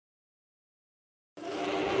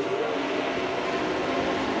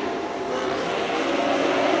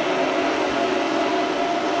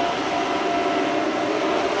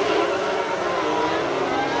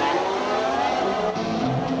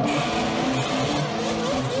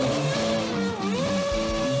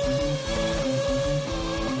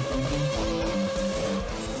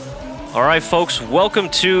All right, folks, welcome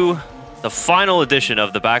to the final edition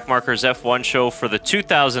of the Backmarkers F1 show for the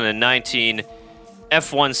 2019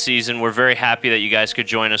 F1 season. We're very happy that you guys could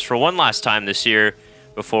join us for one last time this year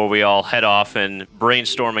before we all head off and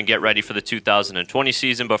brainstorm and get ready for the 2020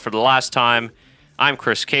 season. But for the last time, I'm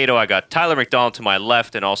Chris Cato. I got Tyler McDonald to my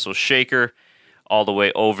left and also Shaker all the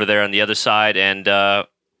way over there on the other side. And Hello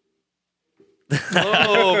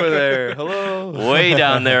over there. Hello. way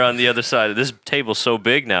down there on the other side. This table's so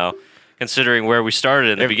big now, considering where we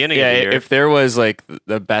started in the beginning of the year. If there was like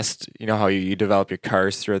the best, you know how you develop your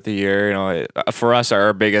cars throughout the year, for us,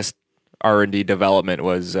 our biggest R&D development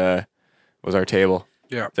was our table.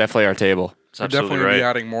 Yeah. Definitely our table. That's We're absolutely definitely going to be right.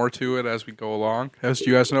 adding more to it as we go along. As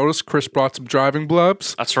you guys noticed, Chris brought some driving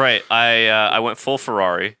blubs. That's right. I went full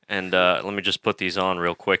Ferrari, and let me just put these on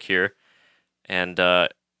real quick here. And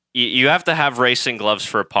you have to have racing gloves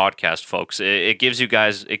for a podcast, folks. It gives you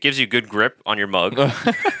good grip on your mug.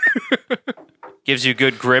 Gives you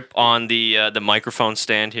good grip on the microphone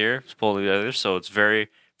stand here. It's pulled together, so it's very,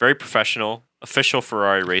 very professional. Official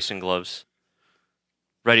Ferrari racing gloves,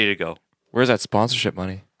 ready to go. Where's that sponsorship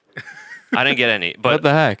money? I didn't get any, but What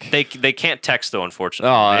the heck? they can't text though. Unfortunately,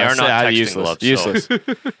 Oh, they are that's not texting useless. gloves. Useless. So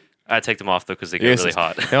I take them off though because they get really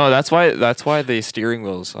hot. No, that's why the steering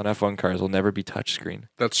wheels on F1 cars will never be touchscreen.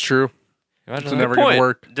 That's true. Imagine It's that. never Good going to point.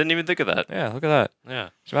 work. Didn't even think of that. Yeah, look at that. Yeah.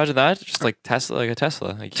 Just imagine that. Just like Tesla, like a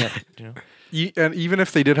Tesla. Like, you can't, And even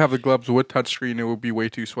if they did have the gloves with touchscreen, it would be way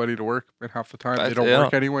too sweaty to work. And half the time, they don't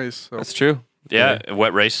work anyways. So That's true. Yeah,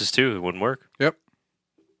 wet races too. It wouldn't work. Yep.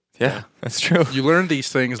 Yeah, that's true. You learn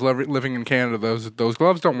these things living in Canada. Those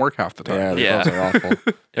gloves don't work half the time. Yeah, the Yeah. gloves are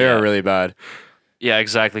awful. They Yeah. are really bad. Yeah,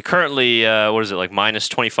 exactly. Currently, what is it, like minus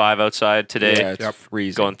 25 outside today? Yeah, it's Yep.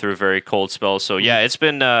 freezing. Going through a very cold spell. So, yeah, it's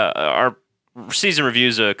been our season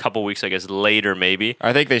reviews a couple weeks, I guess, later maybe.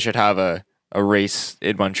 I think they should have a race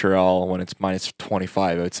in Montreal when it's minus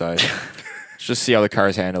 25 outside. Just see how the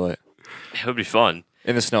cars handle it. It would be fun.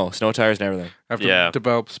 In the snow tires and everything. Have to Yeah.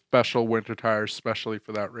 develop special winter tires, especially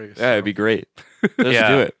for that race. Yeah, it'd be great. Let's Yeah.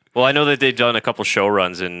 do it. Well, I know that they've done a couple show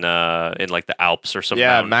runs in like the Alps or something.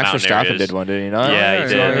 Yeah, Max Verstappen did one, did he not? Yeah,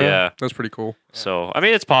 he did, yeah. That's pretty cool. So, I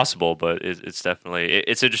mean, it's possible, but it's definitely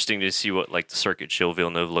it's interesting to see what like the circuit Gilles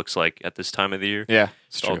Villeneuve looks like at this time of the year. Yeah,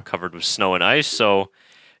 it's It's all true. covered with snow and ice. So,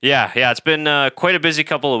 yeah, it's been quite a busy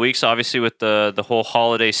couple of weeks, obviously, with the whole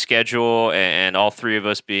holiday schedule and all three of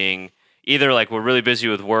us being either like we're really busy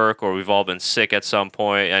with work or we've all been sick at some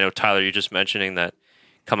point. I know, Tyler, you're just mentioning that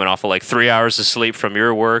coming off of like 3 hours of sleep from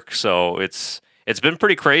your work. So it's been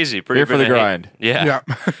pretty crazy. Pretty Here for the grind. Yeah.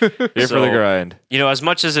 Yeah. Here for the grind. You know, as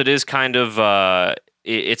much as it is kind of,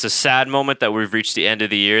 it's a sad moment that we've reached the end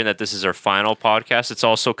of the year and that this is our final podcast. It's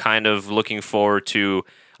also kind of looking forward to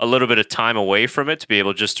a little bit of time away from it to be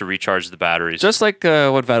able just to recharge the batteries. Just like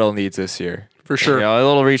what Vettel needs this year. For sure. You know, a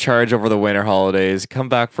little recharge over the winter holidays, come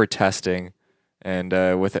back for testing, and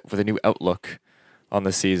with a new outlook on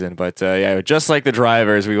the season. But yeah, just like the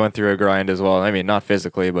drivers, we went through a grind as well. I mean, not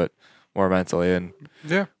physically, but more mentally. And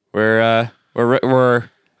Yeah. we're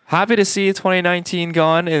happy to see 2019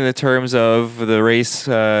 gone in the terms of the race.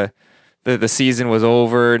 The season was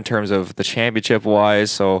over in terms of the championship wise.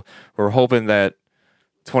 So we're hoping that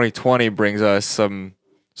 2020 brings us some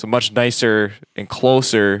much nicer and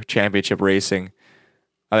closer championship racing.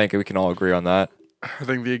 I think we can all agree on that. I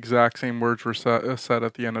think the exact same words were said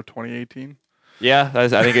at the end of 2018. Yeah, I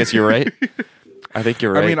think you're right. I think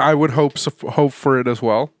you're right. I mean, I would hope for it as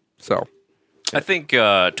well. So I think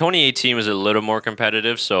 2018 was a little more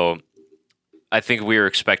competitive, so I think we were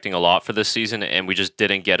expecting a lot for this season, and we just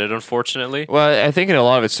didn't get it, unfortunately. well, I think a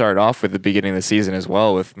lot of it started off with the beginning of the season as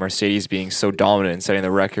well, with Mercedes being so dominant and setting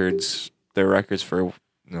their records for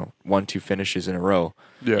 1-2 finishes in a row.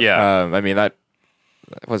 yeah. I mean, that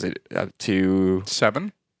was it up to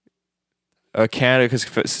 7. Canada,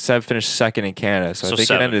 because Seb finished second in Canada, so I So think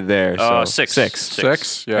 7. it ended there. So Six.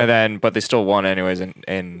 6. Yeah. And then, but they still won anyways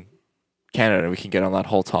in Canada. We can get on that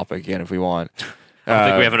whole topic again if we want. I don't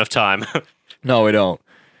think we have enough time. No, we don't.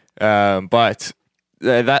 But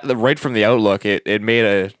that right from the outlook, it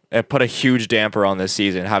put a huge damper on this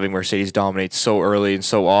season, having Mercedes dominate so early and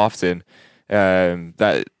so often.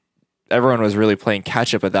 That everyone was really playing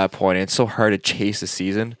catch up at that point. And it's so hard to chase the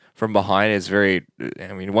season from behind. It's very,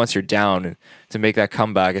 I mean, once you're down, to make that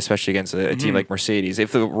comeback, especially against a team like Mercedes.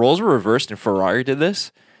 If the roles were reversed and Ferrari did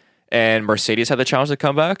this, and Mercedes had the challenge to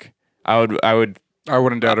come back, I wouldn't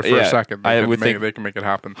doubt it for yeah, a second. I They would think- they can make it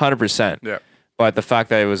happen. 100%. Yeah. But the fact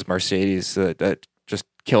that it was Mercedes that just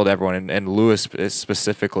killed everyone, and Lewis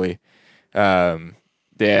specifically,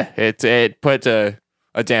 it put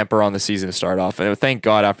a damper on the season to start off. And thank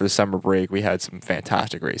God after the summer break, we had some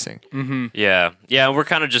fantastic racing. Yeah. We're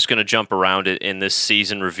kind of just going to jump around it in this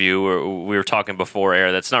season review. We were talking before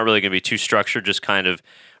air. That's not really going to be too structured, just kind of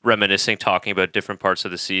reminiscing, talking about different parts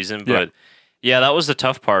of the season. But yeah, that was the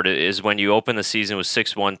tough part, is when you open the season with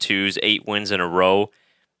 6-1-2s, 8 wins in a row.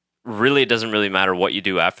 Really, it doesn't really matter what you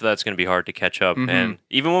do after that. It's going to be hard to catch up. And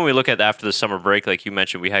even when we look at after the summer break, like you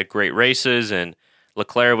mentioned, we had great races and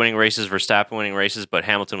Leclerc winning races, Verstappen winning races, but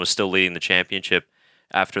Hamilton was still leading the championship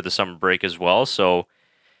after the summer break as well. So,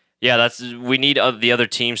 yeah, we need the other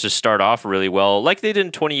teams to start off really well, like they did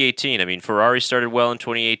in 2018. I mean, Ferrari started well in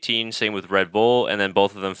 2018, same with Red Bull, and then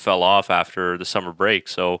both of them fell off after the summer break.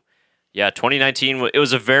 So, yeah, 2019, it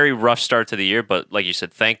was a very rough start to the year, but like you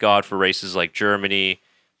said, thank God for races like Germany,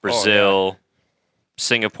 Brazil,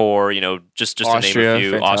 Singapore, just Austria, to name a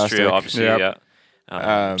few. fantastic. Austria, obviously, Yep.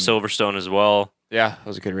 Silverstone as well. Yeah, that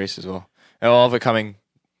was a good race as well. And all of it coming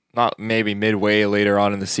not maybe midway later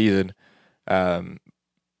on in the season. But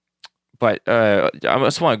I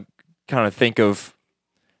just want to kind of think of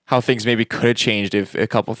how things maybe could have changed if a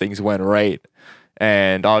couple things went right.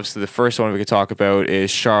 And obviously the first one we could talk about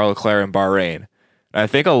is Charles Leclerc in Bahrain. I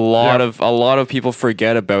think a lot of people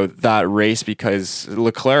forget about that race because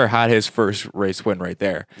Leclerc had his first race win right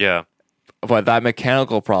there. Yeah. But that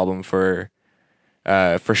mechanical problem for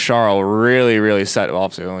Charles really set.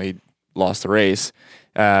 Obviously, only lost the race,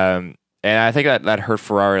 and I think that hurt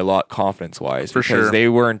Ferrari a lot confidence wise because they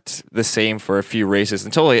weren't the same for a few races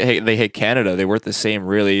until they hit Canada. They weren't the same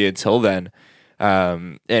really until then.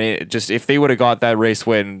 And if they would have got that race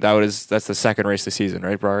win, that's the second race this season,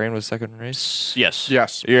 right? Bahrain was the second race. Yes.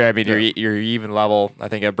 Yeah, I mean you're even level. I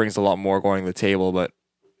think it brings a lot more going to the table, but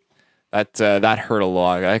that hurt a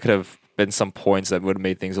lot. I could have been some points that would have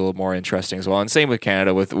made things a little more interesting as well. And same with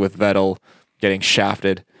Canada with Vettel getting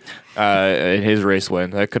shafted in his race win.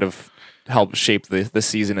 That could have helped shape the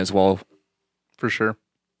season as well. For sure.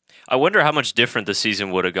 I wonder how much different the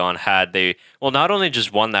season would have gone had they, not only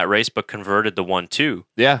just won that race, but converted the 1-2.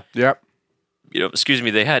 Yeah. Yep.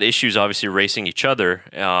 They had issues obviously racing each other,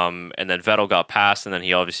 and then Vettel got past, and then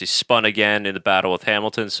he obviously spun again in the battle with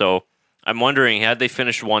Hamilton. So I'm wondering, had they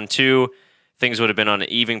finished 1-2, things would have been on an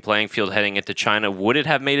even playing field heading into China. Would it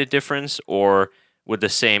have made a difference, or would the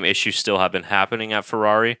same issues still have been happening at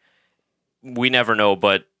Ferrari? We never know,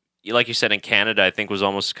 but like you said, in Canada, I think was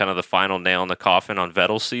almost kind of the final nail in the coffin on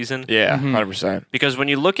Vettel's season. Yeah, 100%. Because when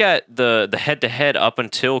you look at the head-to-head up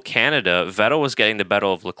until Canada, Vettel was getting the better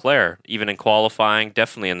of Leclerc. Even in qualifying,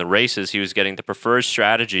 definitely in the races, he was getting the preferred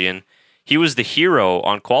strategy. And he was the hero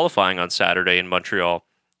on qualifying on Saturday in Montreal,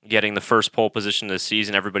 getting the first pole position of the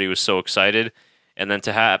season. Everybody was so excited. And then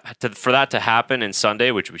for that to happen in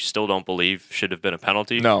Sunday, which we still don't believe should have been a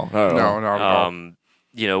penalty. No.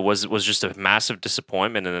 Was just a massive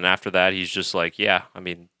disappointment. And then after that, he's just like,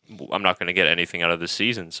 I'm not going to get anything out of this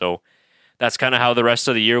season. So that's kind of how the rest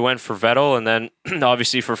of the year went for Vettel. And then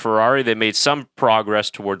obviously for Ferrari, they made some progress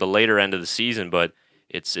toward the later end of the season, but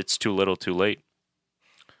it's too little too late.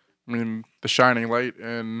 I mean, the shining light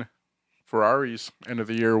in Ferrari's end of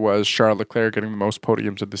the year was Charles Leclerc getting the most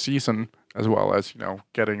podiums of the season, as well as,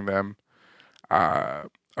 getting them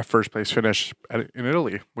a first place finish in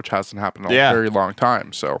Italy, which hasn't happened in a very long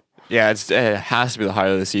time. So yeah, it has to be the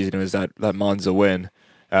highlight of the season. It was that Monza win.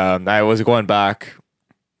 I was going back.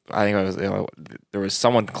 I think it was there was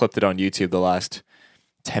someone clipped it on YouTube the last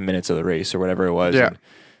 10 minutes of the race or whatever it was. Yeah.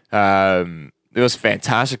 And, it was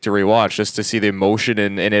fantastic to rewatch just to see the emotion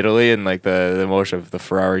in Italy and like the emotion of the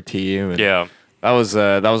Ferrari team. And yeah, that was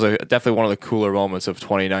definitely one of the cooler moments of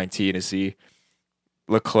 2019 to see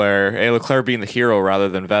Leclerc being the hero rather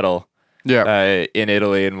than Vettel. Yeah. In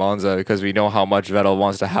Italy in Monza, because we know how much Vettel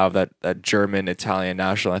wants to have that German-Italian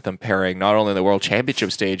national anthem pairing, not only in the World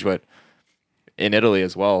Championship stage, but in Italy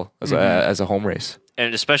as well as a home race.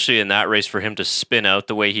 And especially in that race, for him to spin out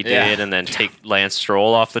the way he did and then take Lance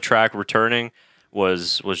Stroll off the track returning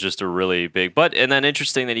was just a really big. And then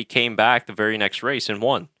interesting that he came back the very next race and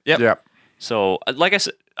won. Yep. So, like I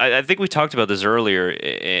said, I think we talked about this earlier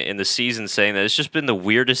in the season, saying that it's just been the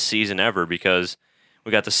weirdest season ever because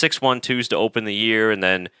we got the 6-1-2s to open the year, and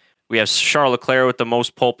then we have Charles Leclerc with the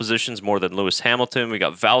most pole positions, more than Lewis Hamilton. We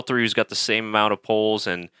got Valtteri, who's got the same amount of poles,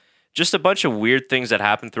 and just a bunch of weird things that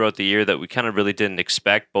happened throughout the year that we kind of really didn't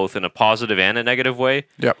expect, both in a positive and a negative way.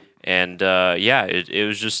 Yep. And it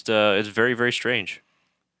was just it's very, very strange.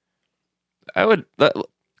 I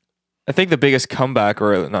think the biggest comeback,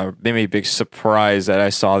 or maybe big surprise that I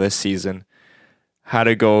saw this season, had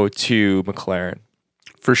to go to McLaren.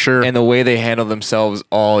 For sure. And the way they handled themselves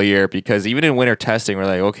all year, because even in winter testing, we're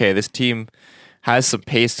like, okay, this team, has some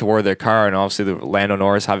pace toward their car, and obviously the Lando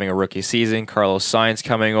Norris having a rookie season, Carlos Sainz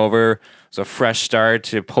coming over. It's a fresh start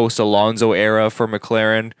to post-Alonso era for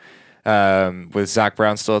McLaren, with Zach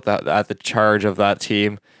Brown still at the charge of that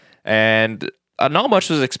team. And not much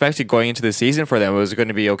was expected going into the season for them. It was going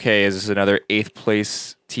to be okay as another 8th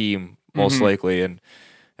place team, most likely. And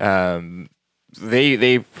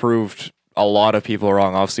they proved a lot of people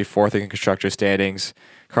wrong. Obviously, 4th in constructor standings.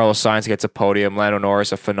 Carlos Sainz gets a podium. Lando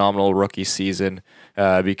Norris, a phenomenal rookie season,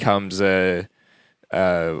 becomes a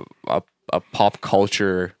pop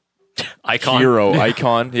culture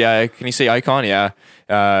icon. Yeah, can you say icon? Yeah,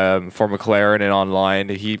 for McLaren and online.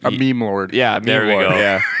 He A meme lord. Yeah, a There meme we lord. go.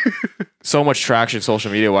 Yeah, so much traction social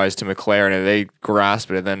media wise to McLaren, and they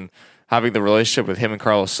grasp it. And then having the relationship with him and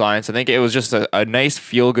Carlos Sainz, I think it was just a nice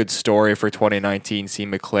feel good story for 2019. Seeing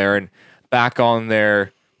McLaren back on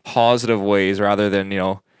their positive ways rather than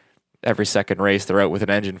every second race they're out with an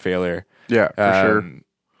engine failure. Yeah, for sure.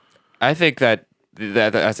 I think that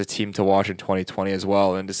that's a team to watch in 2020 as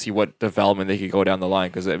well, and to see what development they could go down the line.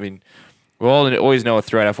 Because I mean, we all always know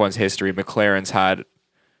throughout F1's history, McLaren's had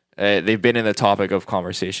they've been in the topic of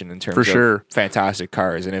conversation in terms of fantastic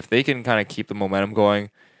cars, and if they can kind of keep the momentum going,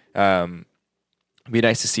 it'd be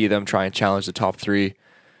nice to see them try and challenge the top 3.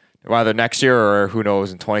 Whether next year or who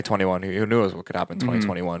knows in 2021, who knows what could happen in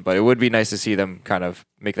 2021. But it would be nice to see them kind of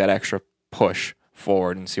make that extra push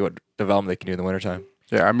forward and see what development they can do in the wintertime.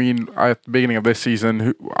 Yeah, I mean, at the beginning of this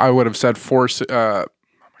season, I would have said Force. Oh my God,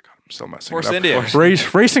 I'm still messing Force it up. India.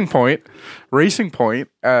 Racing Point,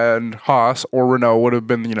 and Haas or Renault would have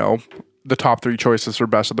been, the top 3 choices for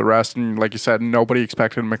best of the rest. And like you said, nobody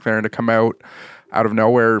expected McLaren to come out of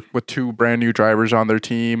nowhere with 2 brand new drivers on their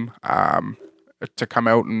team. To come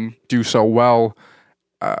out and do so well,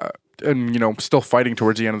 and still fighting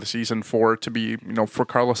towards the end of the season for it to be, for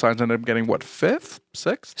Carlos Sainz ended up getting what, 5th,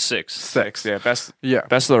 6th, 6th. Yeah, best yeah,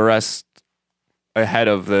 of the rest ahead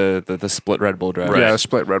of the split Red Bull drivers. yeah,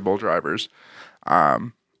 split Red Bull drivers. I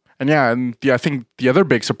think the other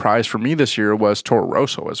big surprise for me this year was Toro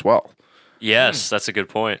Rosso as well. Yes, that's a good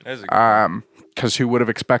point. Because who would have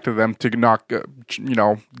expected them to not?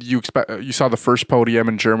 You saw the first podium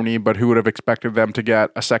in Germany, but who would have expected them to get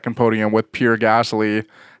a second podium with Pierre Gasly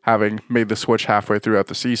having made the switch halfway throughout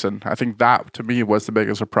the season? I think that to me was the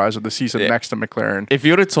biggest surprise of the season, next to McLaren. If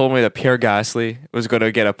you would have told me that Pierre Gasly was going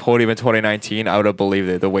to get a podium in 2019, I would have believed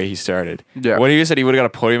it the way he started. Yeah. When you said he would have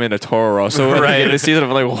got a podium in a Toro Rosso at the end of the season,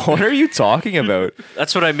 I'm like, what are you talking about?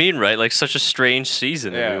 That's what I mean, right? Like such a strange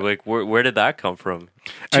season. Yeah. Like where did that come from?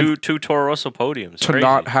 Two Toro Rosso podiums. To Crazy.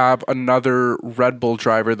 not have another Red Bull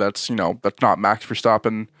driver that's not Max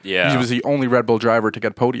Verstappen. Yeah. He was the only Red Bull driver to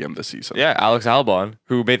get podium this season. Yeah, Alex Albon,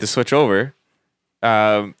 who made the switch over,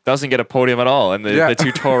 doesn't get a podium at all, and the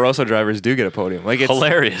 2 Toro Rosso drivers do get a podium. Like, it's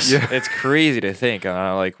hilarious. Yeah. It's crazy to think. And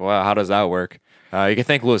I'm like, wow, how does that work? You can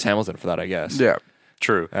thank Lewis Hamilton for that, I guess. Yeah.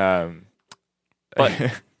 True. But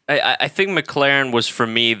I think McLaren was for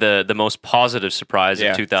me the most positive surprise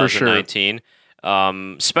in for 2019.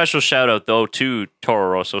 Special shout out though to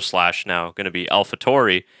Toro Rosso / now going to be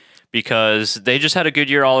AlphaTauri, because they just had a good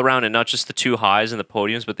year all around, and not just the 2 highs and the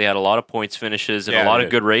podiums, but they had a lot of points finishes and a lot of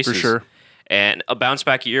good races. For sure. And a bounce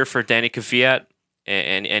back year for Danny Kvyat,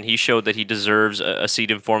 and he showed that he deserves a seat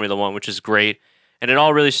in Formula One, which is great. And it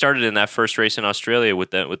all really started in that first race in Australia with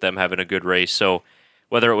them having a good race. So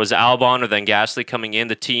whether it was Albon or then Gasly coming in,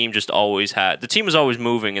 the team was always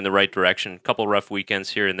moving in the right direction. A couple rough weekends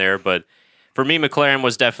here and there, but for me, McLaren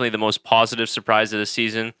was definitely the most positive surprise of the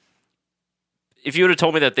season. If you would have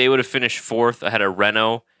told me that they would have finished 4th ahead of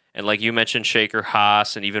Renault, and like you mentioned, Shaker,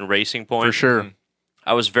 Haas, and even Racing Point, For sure.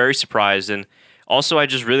 I was very surprised. And also, I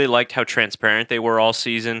just really liked how transparent they were all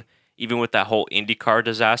season, even with that whole IndyCar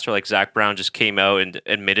disaster. Like, Zach Brown just came out and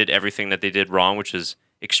admitted everything that they did wrong, which is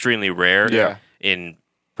extremely rare in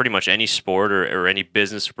pretty much any sport or any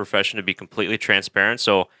business or profession, to be completely transparent.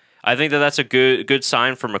 So I think that's a good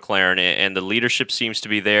sign for McLaren, and the leadership seems to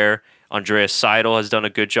be there. Andreas Seidel has done a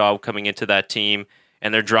good job coming into that team,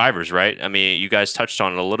 and their drivers, right? I mean, you guys touched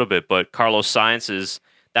on it a little bit, but Carlos Sainz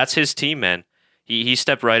that's his team, man. He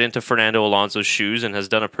stepped right into Fernando Alonso's shoes and has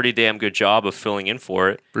done a pretty damn good job of filling in for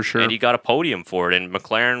it. For sure. And he got a podium for it. And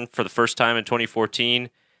McLaren, for the first time in 2014,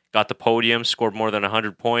 got the podium, scored more than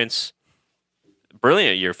 100 points.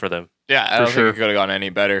 Brilliant year for them. Yeah, I don't think it could have gone any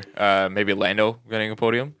better. Maybe Lando getting a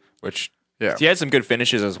podium, which he had some good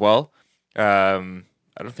finishes as well. I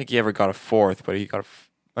don't think he ever got a 4th, but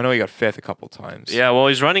I know he got 5th a couple times. Yeah, well,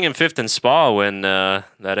 he's running in 5th in Spa when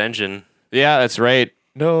that engine. Yeah, that's right.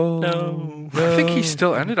 No. I think he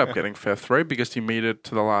still ended up getting 5th, right? Because he made it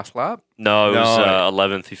to the last lap. No, it was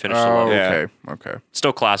 11th. He finished 11th. Yeah. Okay.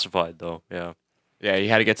 Still classified, though. Yeah. Yeah, he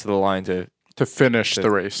had to get to the line to finish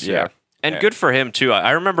the race. yeah. And good for him, too.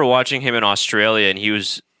 I remember watching him in Australia, and he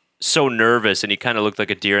was so nervous, and he kind of looked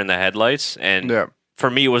like a deer in the headlights. And Yeah.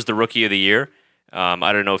 for me, it was the Rookie of the Year.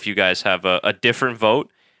 I don't know if you guys have a different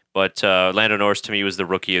vote, but Lando Norris, to me, was the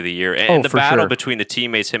Rookie of the Year. And the for battle sure. between the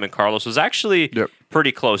teammates, him and Carlos, was actually Yep.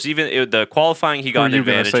 pretty close. Even the qualifying, he Who got are an you going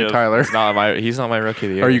to advantage say, of. Tyler? he's not my rookie of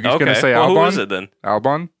the year. Are you going to Okay, say well, Albon? who is it then?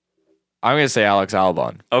 Albon? I'm going to say Alex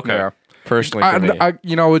Albon. Okay. Yeah. Personally, for me.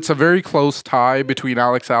 You know, it's a very close tie between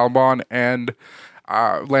Alex Albon and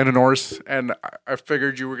Lando Norris, and I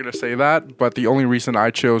figured you were going to say that, but the only reason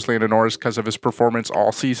I chose Lando Norris because of his performance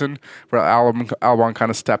all season, where Albon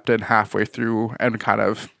kind of stepped in halfway through and kind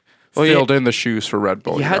of filled in the shoes for Red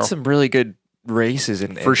Bull. He you had know? some really good races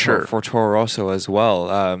For sure. for Toro Rosso as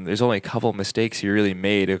well. There's only a couple mistakes he really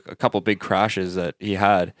made, a couple big crashes that he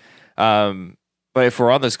had. But if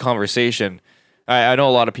we're on this conversation, I know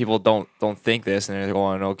a lot of people don't think this, and they're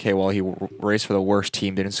going, okay, well, he raced for the worst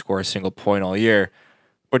team, didn't score a single point all year.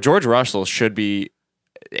 But George Russell should be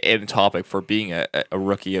in topic for being a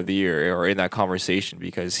rookie of the year or in that conversation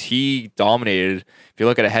because he dominated. If you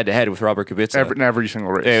look at a head-to-head with Robert Kubica, every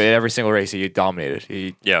single race. in every single race he dominated.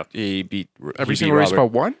 He beat Every he single beat race Robert.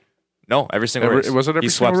 but one? No, every single race. Was it every he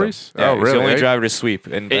single swept them. race? Yeah, Oh, he's the really, only eh? driver to sweep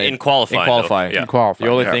in In qualifying. In qualifying, though. Yeah. In qualifying,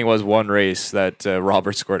 the only yeah. thing was one race that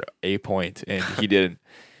Robert scored a point and he didn't.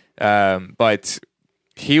 But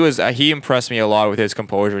he impressed me a lot with his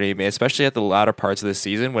composure, and especially at the latter parts of the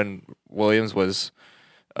season when Williams was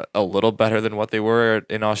a little better than what they were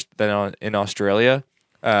in Australia.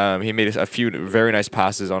 He made a few very nice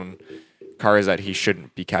passes on cars that he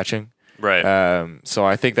shouldn't be catching. Right. So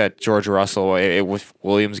I think that George Russell, with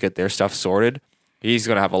Williams get their stuff sorted, he's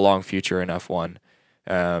going to have a long future in F1,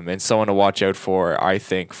 and someone to watch out for. I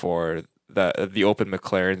think for the open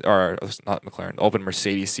McLaren or not McLaren, open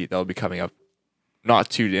Mercedes seat that will be coming up in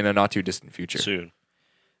a not too distant future. Soon.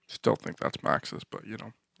 Still think that's Max's, but you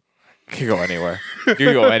know. Could go anywhere. Could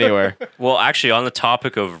go anywhere. Well, actually, on the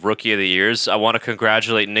topic of Rookie of the Years, I want to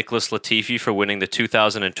congratulate Nicholas Latifi for winning the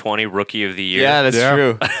 2020 Rookie of the Year. Yeah, that's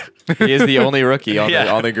true. He is the only rookie on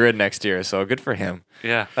Yeah. the grid next year, so good for him.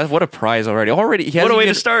 Yeah. What a prize already. He What a way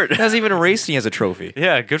even, to start. He hasn't even raced and he has a trophy.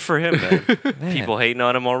 Yeah, good for him, man. Man. People hating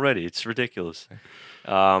on him already. It's ridiculous.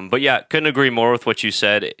 But yeah, couldn't agree more with what you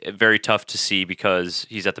said. Very tough to see because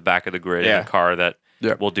he's at the back of the grid in Yeah. a car that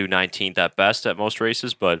Yeah. will do 19th at best at most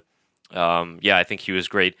races. But yeah, I think he was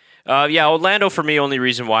great. Yeah, Orlando for me, only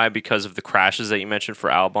reason why, because of the crashes that you mentioned for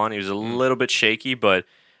Albon. He was a little bit shaky, but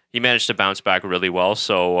he managed to bounce back really well.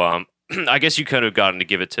 So I guess you could have gotten to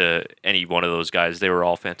give it to any one of those guys. They were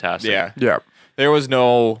all fantastic. Yeah. Yeah. There was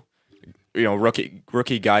no,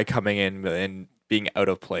 rookie guy coming in and being out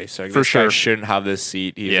of place. Like, For this guy sure. shouldn't have this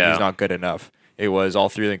seat. He's not good enough. It was all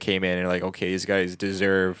three of them came in and like, okay, these guys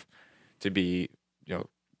deserve to be,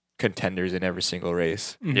 contenders in every single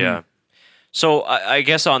race. Yeah. So I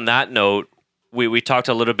guess on that note, we talked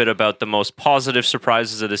a little bit about the most positive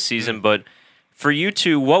surprises of the season, but for you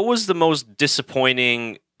two, what was the most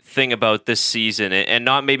disappointing thing about this season? And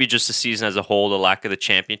not maybe just the season as a whole, the lack of the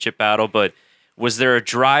championship battle, but was there a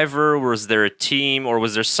driver, was there a team, or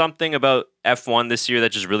was there something about F1 this year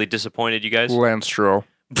that just really disappointed you guys? Lance Stroll.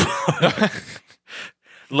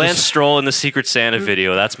 Lance Stroll in the Secret Santa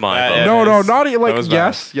video, that's my vote. Yeah. No, was- not that like was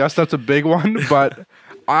bad. yes, that's a big one. But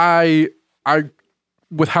I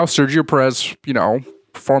with how Sergio Perez,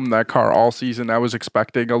 performed in that car all season, I was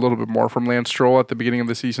expecting a little bit more from Lance Stroll at the beginning of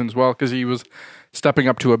the season as well because he was stepping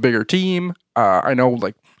up to a bigger team. I know,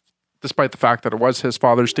 despite the fact that it was his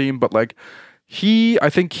father's team, but I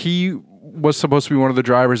think he was supposed to be one of the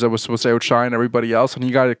drivers that was supposed to outshine everybody else, and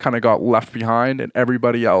he kind of got left behind, and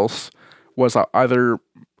everybody else was either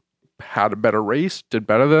had a better race, did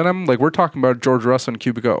better than him. We're talking about George Russell and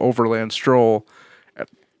Kubica over Lance Stroll.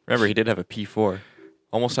 Remember, he did have a P4.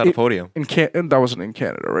 Almost had a podium. And that wasn't in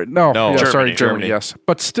Canada, right? No, No, Germany, Germany. yes.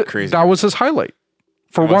 But Crazy. that was his highlight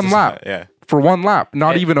for That was one his- lap. Yeah. For one lap,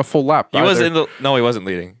 not even a full lap. He was either. he wasn't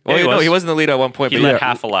leading. Yeah, he Well, was. he was in the lead at one point. He but led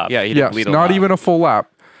half a lap. Yeah, he Yes, didn't lead a not lap. even a full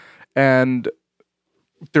lap. And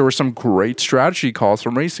there were some great strategy calls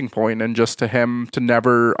from Racing Point, and just to him to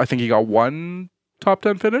never, I think he got one top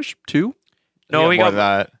 10 finish, two. No, he more got than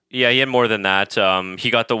that. Yeah, he had more than that. He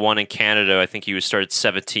got the one in Canada. I think he was started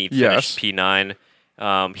 17th, Yes. finished P9.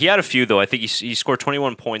 He had a few, though. I think he scored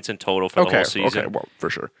 21 points in total for the whole season. Okay, well, for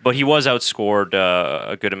sure. But he was outscored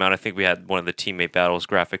a good amount. I think we had one of the teammate battles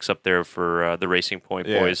graphics up there for the Racing Point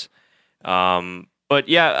Yeah. boys. But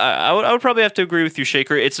yeah, I would probably have to agree with you,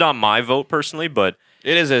 Shaker. It's not my vote personally, but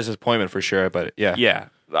It is a disappointment for sure, but yeah. yeah.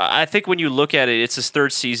 I think when you look at it, it's his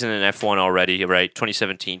third season in F1 already, right?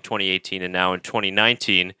 2017, 2018, and now in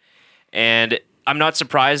 2019. And I'm not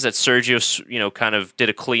surprised that Sergio, kind of did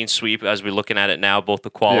a clean sweep as we're looking at it now, both the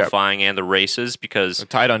qualifying and the races, because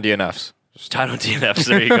Tied on DNFs. tied on DNFs.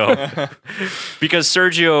 There you go. Because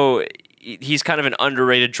Sergio, he's kind of an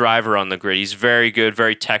underrated driver on the grid. He's very good,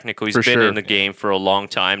 very technical. He's been in the game for a long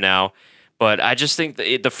time now. But I just think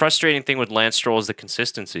the frustrating thing with Lance Stroll is the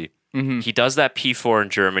consistency. Mm-hmm. He does that P4 in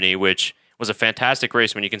Germany, which was a fantastic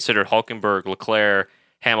race when you consider Hülkenberg, Leclerc,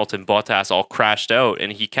 Hamilton, Bottas all crashed out,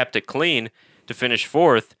 and he kept it clean to finish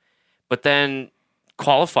fourth. But then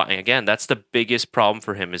qualifying, again, that's the biggest problem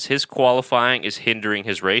for him, is his qualifying is hindering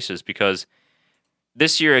his races, because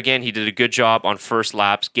this year, again, he did a good job on first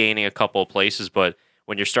laps, gaining a couple of places, but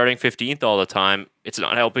when you're starting 15th all the time, it's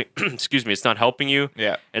not helping. Excuse me, it's not helping you.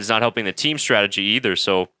 Yeah, and it's not helping the team strategy either.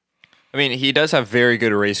 So, I mean, he does have very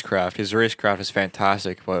good racecraft. His racecraft is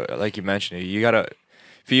fantastic, but like you mentioned,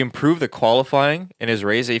 if you improve the qualifying in his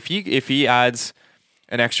race, if he adds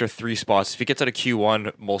an extra 3 spots, if he gets out of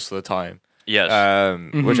Q1 most of the time, yes,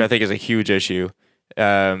 which I think is a huge issue.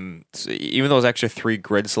 So even those extra 3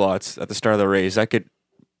 grid slots at the start of the race, that could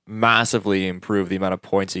massively improve the amount of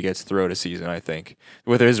points he gets throughout a season. I think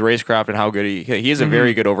with his racecraft and how good he is a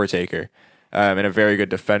very good overtaker, and a very good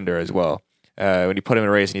defender as well. When you put him in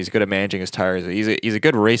a race and he's good at managing his tires, he's a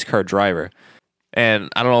good race car driver. And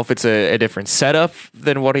I don't know if it's a different setup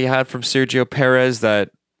than what he had from Sergio Perez that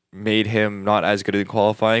made him not as good in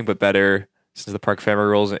qualifying, but better since the Parc Fermé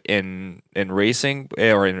rules in racing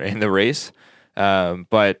or in the race.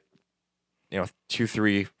 But 2,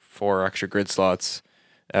 3, 4 extra grid slots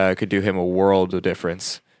could do him a world of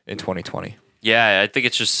difference in 2020. Yeah, I think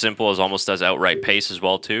it's just simple as almost as outright pace as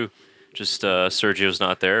well too. Just Sergio's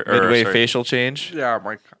not there. Midway facial change. Yeah,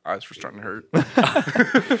 my eyes were starting to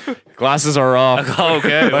hurt. Glasses are off.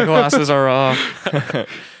 Okay, My glasses are off.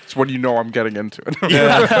 It's when you know I'm getting into it.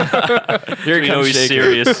 Here you know comes he's Shaker.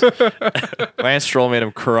 serious. Lance Stroll made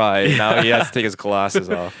him cry. Now he has to take his glasses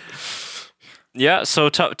off. Yeah, so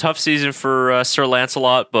tough season for Sir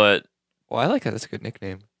Lancelot, but Well, I like that. That's a good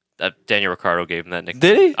nickname. Daniel Ricciardo gave him that nickname.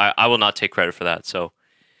 Did he? I will not take credit for that. So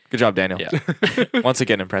Good job, Daniel. yeah. Once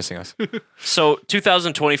again, impressing us. So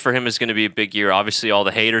 2020 for him is going to be a big year. Obviously, all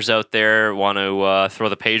the haters out there want to throw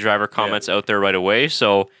the pay driver comments out there right away.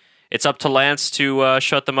 So it's up to Lance to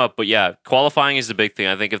shut them up. But yeah, qualifying is the big thing.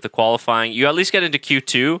 I think if the qualifying, you at least get into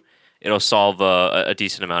Q2, it'll solve a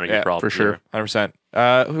decent amount of your problems. for sure.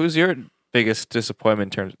 100%. Who's your biggest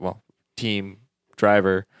disappointment in terms, team,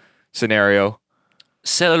 driver, scenario?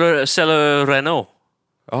 C'est le Renault.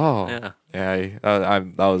 Oh, Yeah.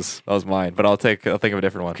 that was mine. But I'll think of a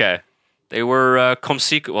different one. Okay. They were comme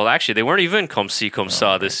si. Well, actually, they weren't even comme si comme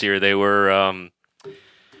ça this year. They were.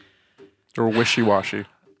 Or wishy-washy.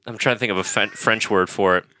 I'm trying to think of a French word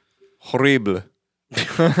for it. Horrible.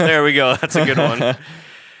 There we go. That's a good one.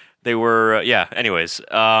 They were, anyways.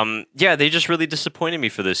 They just really disappointed me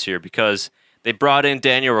for this year because they brought in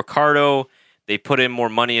Daniel Ricciardo. They put in more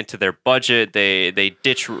money into their budget. They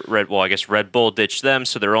ditched Red Bull ditched them,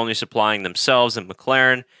 so they're only supplying themselves and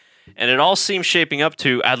McLaren. And it all seems shaping up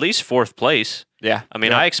to at least 4th place. Yeah. I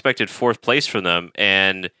mean, I expected 4th place from them.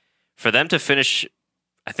 And for them to finish,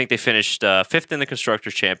 I think they finished 5th in the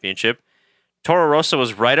Constructors' Championship. Toro Rosso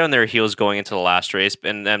was right on their heels going into the last race,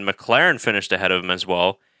 and then McLaren finished ahead of them as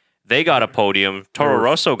well. They got a podium. Toro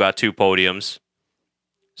Rosso got 2 podiums.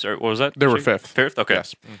 Sorry, what was that? They were 5th. 5th? Okay.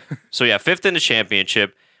 Yes. So, 5th in the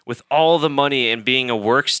championship. With all the money and being a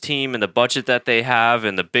works team and the budget that they have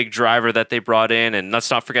and the big driver that they brought in. And let's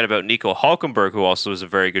not forget about Nico Hülkenberg, who also is a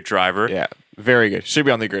very good driver. Yeah, very good. Should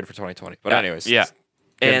be on the grid for 2020. But anyways, yeah.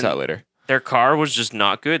 Get into that later. Their car was just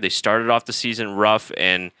not good. They started off the season rough,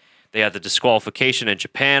 and they had the disqualification in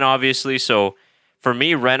Japan, obviously. So for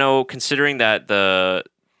me, Renault, considering that the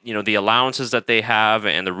allowances that they have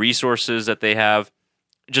and the resources that they have,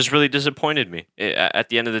 just really disappointed me. At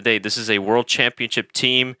the end of the day, this is a world championship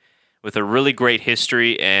team with a really great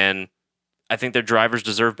history, and I think their drivers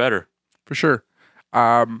deserve better. For sure.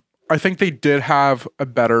 I think they did have a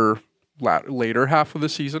better later half of the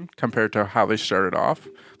season compared to how they started off.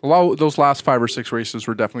 Those last 5 or 6 races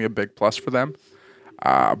were definitely a big plus for them.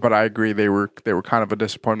 But I agree they were kind of a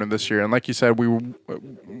disappointment this year. And like you said,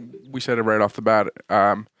 we said it right off the bat.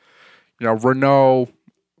 Renault,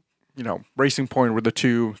 Racing Point were the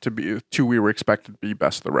two we were expected to be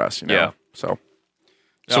best of the rest. Yeah. So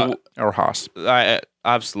or Haas. I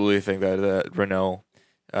absolutely think that Renault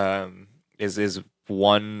is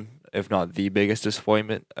one, if not the biggest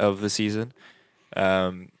disappointment of the season.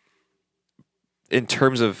 In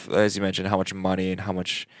terms of, as you mentioned, how much money and how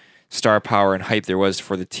much star power and hype there was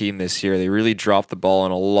for the team this year. They really dropped the ball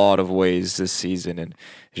in a lot of ways this season, and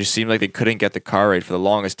it just seemed like they couldn't get the car right for the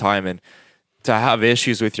longest time. And to have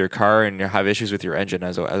issues with your car and have issues with your engine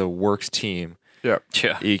as a works team, Yeah.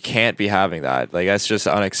 you can't be having that. Like, that's just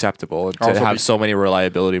unacceptable to Also have be- so many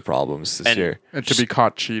reliability problems this year. And to be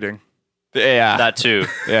caught cheating. Yeah, That too.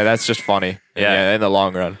 yeah, that's just funny. Yeah. In the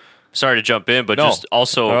long run. Sorry to jump in, but No. just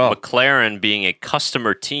also No. McLaren being a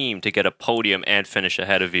customer team to get a podium and finish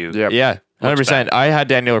ahead of you. Yep. Yeah, Looks 100%. I had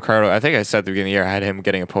Daniel Ricciardo. I think I said at the beginning of the year I had him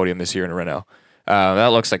getting a podium this year in Renault. That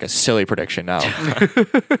looks like a silly prediction now.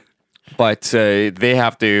 But they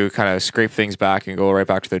have to kind of scrape things back and go right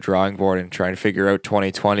back to the drawing board and try and figure out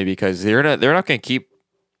 2020, because they're not going to keep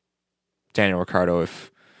Daniel Ricciardo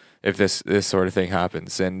if this sort of thing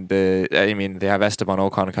happens. And I mean, they have Esteban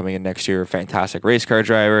Ocon coming in next year, fantastic race car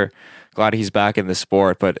driver. Glad he's back in the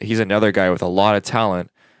sport, but he's another guy with a lot of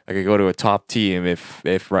talent that could go to a top team if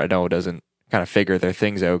Renault doesn't kind of figure their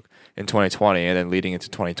things out in 2020 and then leading into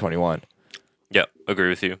 2021. Yep, agree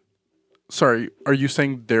with you. Sorry, are you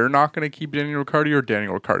saying they're not going to keep Daniel Ricciardo, or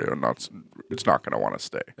Daniel Ricciardo it's not going to want to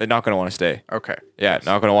stay? They're not going to want to stay. Okay. Yeah,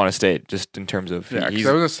 not going to want to stay, just in terms of Yeah, because he's,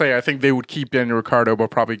 I was going to say, I think they would keep Daniel Ricciardo,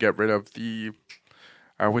 but probably get rid of I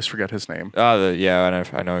always forget his name. I know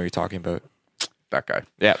what you're talking about. That guy.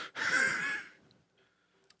 Yeah.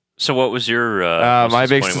 So what was your My most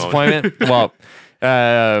biggest disappointing moment? disappointment?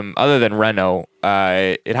 Well, other than Renault,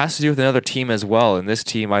 it has to do with another team as well. And this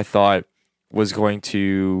team I thought was going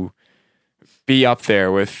to be up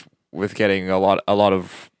there with getting a lot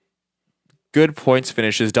of good points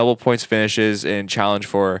finishes, double points finishes, and challenge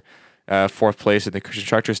for fourth place in the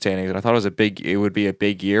constructor standings. And I thought it would be a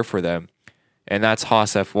big year for them. And that's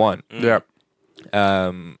Haas F1. Yep.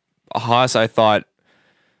 Haas, I thought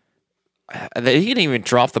they didn't even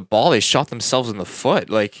drop the ball. They shot themselves in the foot.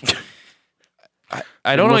 Like,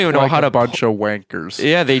 I don't even know how to bunch of wankers.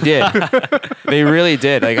 Yeah, they did. They really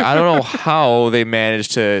did. Like, I don't know how they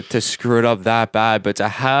managed to screw it up that bad, but to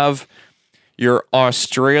have your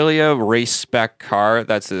Australia race spec car,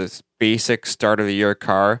 that's a basic start of the year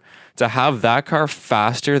car, to have that car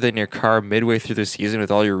faster than your car midway through the season with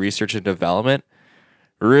all your research and development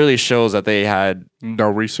really shows that they had, No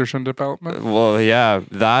research and development. well, yeah,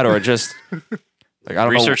 that or just like, I don't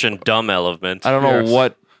Research know. and dumb element. I don't know Yes.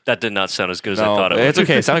 what. That did not sound as good as I No, thought it would. it's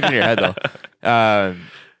okay. It sounded good in your head though.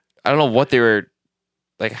 I don't know what they were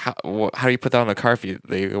like. How do you put that on the car?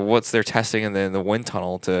 What's their testing in the wind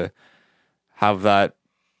tunnel to have that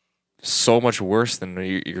so much worse than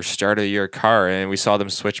your start of the year car? And we saw them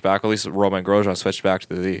switch back. At least Romain Grosjean switched back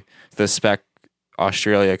to the spec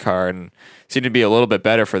Australia car and seemed to be a little bit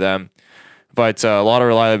better for them. But a lot of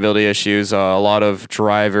reliability issues, a lot of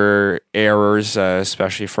driver errors,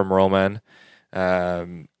 especially from Romain.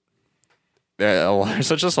 There's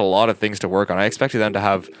just a lot of things to work on. I expected them to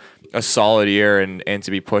have a solid year and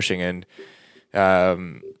to be pushing. And I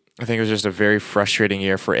think it was just a very frustrating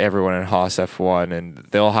year for everyone in Haas F1. And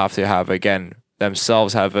they'll have to have, again,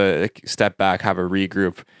 themselves have a step back, have a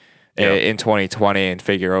regroup in 2020 and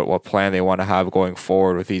figure out what plan they want to have going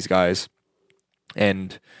forward with these guys.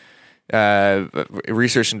 And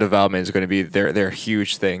research and development is going to be their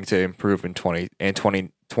huge thing to improve in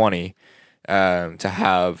 2020, to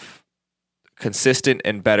have consistent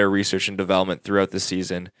and better research and development throughout the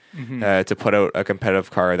season, to put out a competitive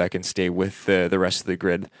car that can stay with the rest of the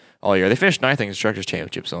grid all year. They finished 9th in Constructors'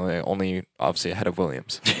 Championship, so only obviously ahead of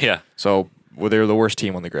Williams. Yeah. So they're the worst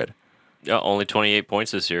team on the grid. Yeah, only 28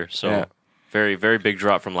 points this year. So Yeah. very, very big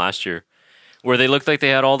drop from last year, where they looked like they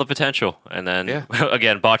had all the potential. And then,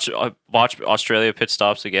 again, botched Australia pit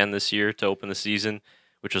stops again this year to open the season,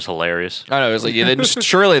 which was hilarious. I know, it was like,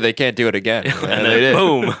 surely they can't do it again. And then they did.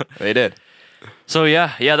 boom. They did. So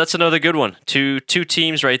yeah, that's another good one. Two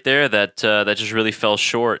teams right there that just really fell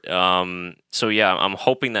short. So yeah, I'm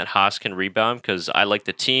hoping that Haas can rebound because I like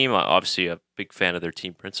the team. I'm obviously a big fan of their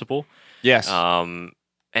team principal. Yes.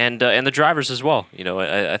 And the drivers as well. You know,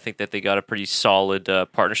 I think that they got a pretty solid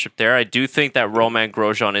partnership there. I do think that Romain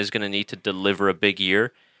Grosjean is going to need to deliver a big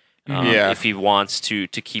year if he wants to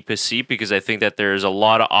keep his seat, because I think that there's a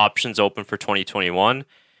lot of options open for 2021.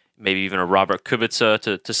 Maybe even a Robert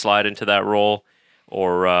Kubica to slide into that role,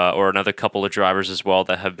 or another couple of drivers as well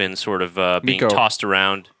that have been sort of being Nico. tossed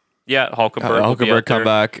around. Yeah, Hulkenberg. will be out Hulkenberg come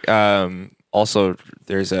there. back. Also,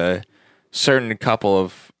 there's a certain couple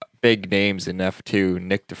of big names in F2,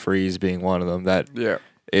 Nick DeFries being one of them, that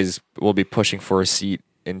will be pushing for a seat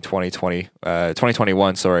in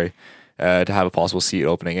 2021, sorry, to have a possible seat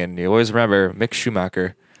opening. And you always remember Mick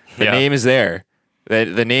Schumacher. The name is there.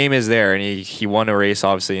 The name is there, and he won a race,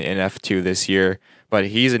 obviously, in F2 this year, but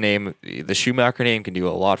he's a name. The Schumacher name can do a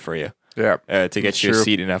lot for you. Yeah. To get That's you a true.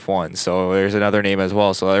 seat in F1. So there's another name as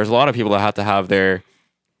well. So there's a lot of people that have to have their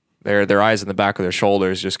eyes in the back of their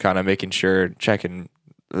shoulders, just kind of making sure, checking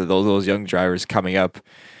those young drivers coming up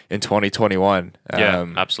in 2021. Yeah,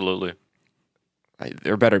 absolutely.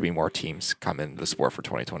 There better be more teams come into the sport for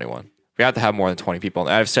 2021. We have to have more than 20 people.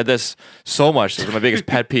 And I've said this so much. This is my biggest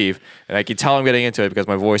pet peeve. And I can tell I'm getting into it because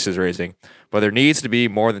my voice is raising. But there needs to be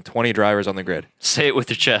more than 20 drivers on the grid. Say it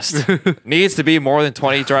with your chest. Needs to be more than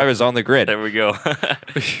 20 drivers on the grid. There we go.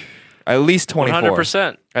 At least 24.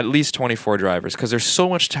 100%. At least 24 drivers. Because there's so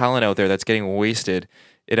much talent out there that's getting wasted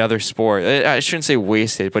in other sports. I shouldn't say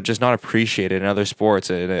wasted, but just not appreciated in other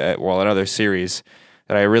sports, in other series.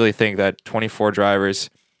 That I really think that 24 drivers,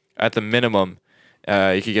 at the minimum,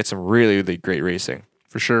 you could get some really, really great racing.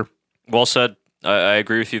 For sure. Well said. I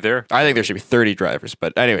agree with you there. I think there should be 30 drivers,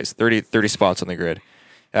 but anyways, 30 spots on the grid.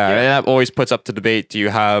 And that always puts up to debate, do you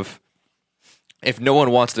have, if no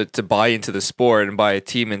one wants to buy into the sport and buy a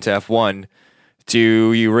team into F1,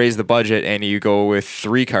 do you raise the budget and you go with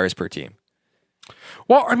 3 cars per team?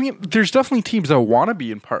 Well, I mean, there's definitely teams that want to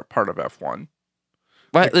be in part of F1.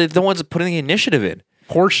 But the ones putting the initiative in.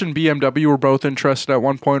 Porsche and BMW were both interested at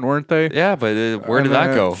one point, weren't they? Yeah, but where did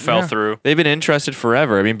that go? Fell through. They've been interested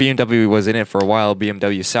forever. I mean, BMW was in it for a while,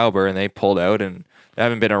 BMW Sauber, and they pulled out and they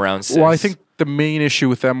haven't been around since. Well, I think the main issue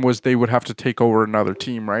with them was they would have to take over another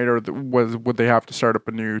team, right? Or would they have to start up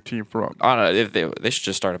a new team from? I don't know, if they should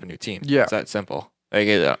just start up a new team. Yeah. It's that simple. Like,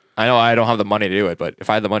 I know I don't have the money to do it, but if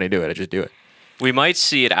I had the money to do it, I'd just do it. We might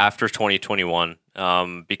see it after 2021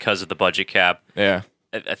 because of the budget cap. Yeah.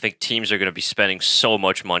 I think teams are going to be spending so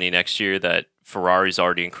much money next year that Ferrari's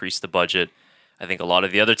already increased the budget. I think a lot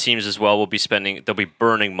of the other teams as well will be spending, they'll be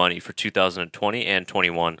burning money for 2020 and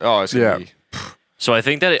 21. Oh, it's going to be. So I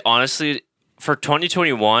think that honestly, for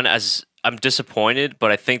 2021, as I'm disappointed,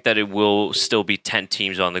 but I think that it will still be 10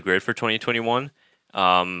 teams on the grid for 2021.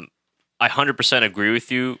 I 100% agree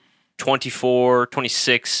with you. 24,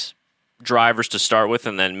 26 drivers to start with,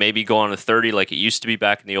 and then maybe go on to 30 like it used to be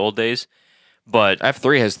back in the old days. But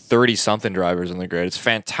F3 has 30-something drivers on the grid. It's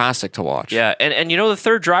fantastic to watch. yeah, and the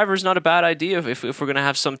third driver is not a bad idea if we're going to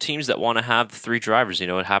have some teams that want to have the 3 drivers. It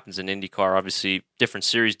happens in IndyCar, obviously, different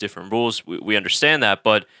series, different rules. We understand that,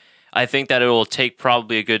 but I think that it will take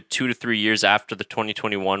probably a good 2 to 3 years after the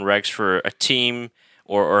 2021 regs for a team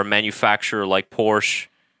or a manufacturer like Porsche,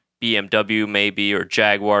 BMW maybe, or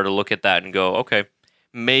Jaguar to look at that and go, okay,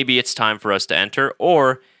 maybe it's time for us to enter,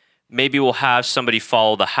 or maybe we'll have somebody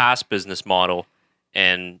follow the Haas business model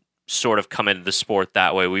and sort of come into the sport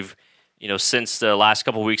that way. We've, since the last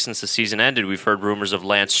couple of weeks since the season ended, we've heard rumors of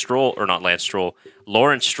Lawrence Stroll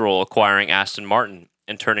acquiring Aston Martin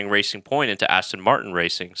and turning Racing Point into Aston Martin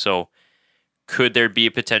Racing. So could there be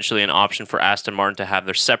potentially an option for Aston Martin to have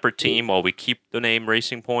their separate team while we keep the name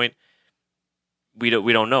Racing Point? We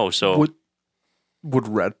don't know. So would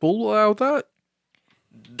Red Bull allow that?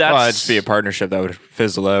 It'd just be a partnership that would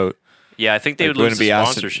fizzle out. Yeah, I think they would lose the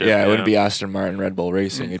sponsorship. It wouldn't be Aston Martin Red Bull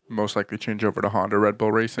Racing. It'd Most likely change over to Honda Red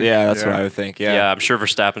Bull Racing. Yeah, that's what I would think. Yeah, I'm sure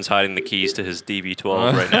Verstappen's hiding the keys to his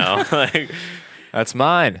DB12 right now. That's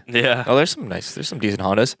mine. Yeah. Oh, there's some decent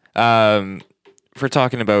Hondas. If we're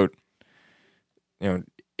talking about,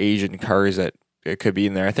 Asian cars that it could be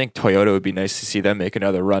in there, I think Toyota would be nice to see them make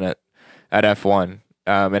another run at F1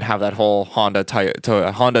 and have that whole Honda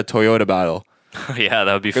Toyota battle. Yeah,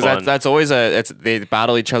 that would be fun. Because that's always they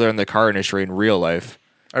battle each other in the car industry in real life.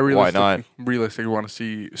 I Why not? realistically want to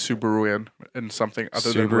see Subaru in something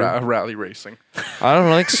other than Subaru? rally racing. I don't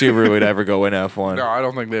think Subaru would ever go in F1. No, I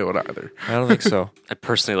don't think they would either. I don't think so. I'd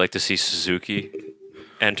personally like to see Suzuki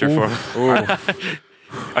enter for.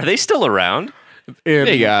 Are they still around? In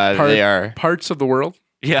They are. parts of the world.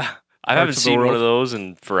 Yeah, I haven't of the seen one world. of those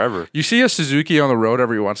in forever. You see a Suzuki on the road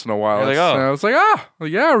every once in a while. You're like, It's- oh. I was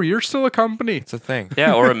like, yeah, you're still a company. It's a thing.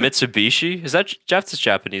 Yeah, or a Mitsubishi. Is that Jeff's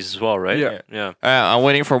Japanese as well, right? Yeah. Yeah. I'm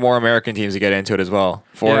waiting for more American teams to get into it as well.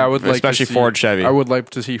 Ford, I would like especially to see, Ford, Chevy. I would like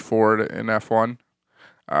to see Ford in F1.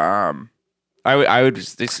 I would rather like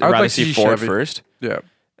to see see Ford Chevy. first. Yeah.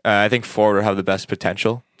 I think Ford would have the best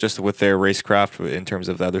potential just with their racecraft in terms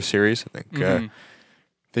of the other series. I think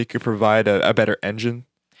they could provide a better engine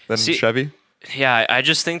than See- Chevy. Yeah, I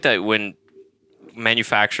just think that when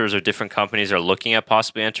manufacturers or different companies are looking at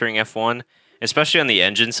possibly entering F1, especially on the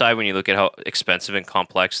engine side, when you look at how expensive and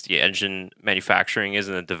complex the engine manufacturing is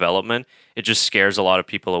and the development, it just scares a lot of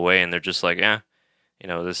people away, and they're just like,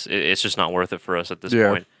 it's just not worth it for us at this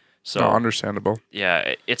point. So, Understandable.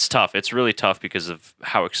 yeah, it's tough. It's really tough because of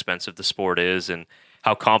how expensive the sport is and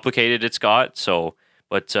how complicated it's got. So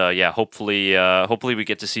But hopefully we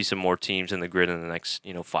get to see some more teams in the grid in the next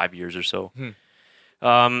 5 years or so.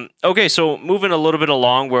 Okay, so moving a little bit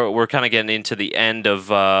along, we're kind of getting into the end of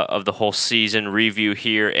the whole season review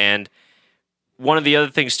here, and one of the other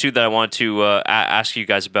things too that I wanted to ask you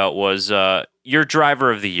guys about was your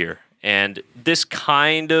driver of the year, and this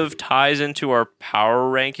kind of ties into our power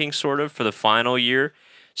ranking sort of for the final year.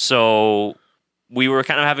 So we were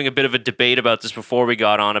kind of having a bit of a debate about this before we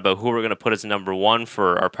got on about who we're going to put as number one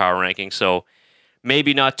for our power ranking. So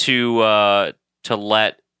maybe not to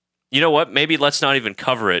let. You know what? Maybe let's not even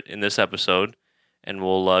cover it in this episode, and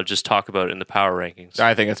we'll just talk about it in the power rankings.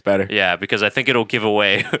 I think it's better. Yeah, because I think it'll give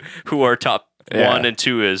away who our top 1 and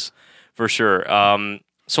 2 is for sure.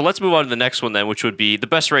 So let's move on to the next one then, which would be the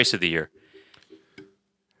best race of the year.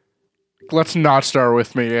 Let's not start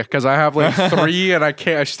with me because I have like 3 and I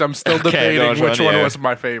can't. I'm still debating which one was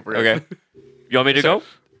my favorite. Okay. You want me to go?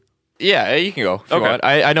 Yeah, you can go. If you want.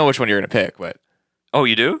 I know which one you're going to pick, but Oh,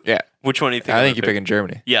 you do? yeah. Which one do you think? I think you're picking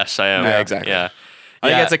Germany. Yes, I am. Yeah, exactly. Yeah. I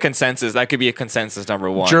think that's a consensus. That could be a consensus number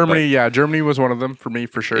one. Germany, Germany was one of them for me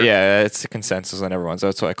for sure. Yeah, it's a consensus on everyone's.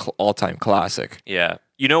 That's an all-time classic. Yeah.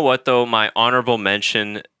 You know what, though? My honorable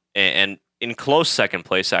mention and in close second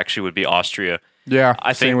place actually would be Austria. Yeah,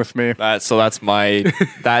 I same think- with me. That's my.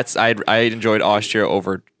 I enjoyed Austria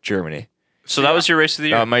over Germany. So that was your race of the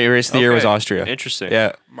year? My race of the year was Okay. Austria. Interesting.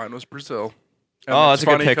 Yeah, Mine was Brazil. And Oh, it's that's a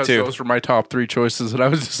good funny pick, 'cause too. Those were my top 3 choices that I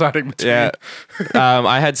was deciding between. yeah.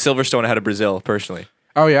 I had Silverstone ahead of Brazil personally.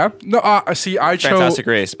 Oh yeah. No. See, I chose. Fantastic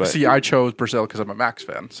race, but See, I chose Brazil because I'm a Max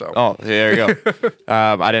fan. So oh, there you go.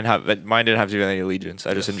 I didn't have mine. Didn't have to do any allegiance.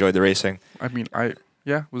 I just enjoyed the racing. I mean, it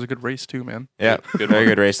was a good race too, man. Yeah, very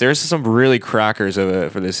good race. There's some really crackers of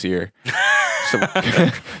it for this year.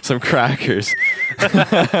 some crackers.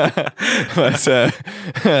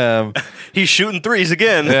 But He's shooting threes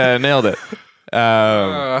again. yeah, nailed it.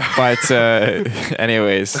 But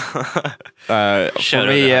anyways, Shout for out me, to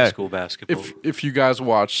high yeah, school basketball. If you guys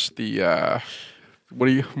watch the what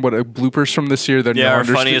bloopers from this year, then Yeah, you'll our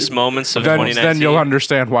understand- funniest moments of then 2019. you'll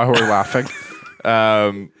understand why we're laughing.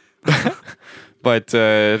 But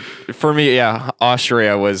for me, yeah,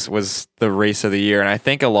 Austria was the race of the year, and I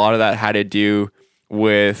think a lot of that had to do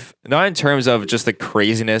with not in terms of just the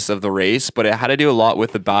craziness of the race, but it had to do a lot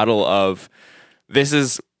with the battle of this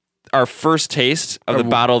is our first taste of the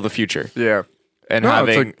battle of the future. Yeah. And No, it's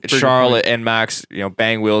having a pretty good Charles point. and Max,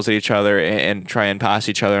 bang wheels at each other and try and pass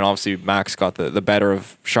each other. And obviously Max got the better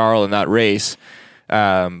of Charles in that race.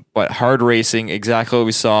 But hard racing, exactly what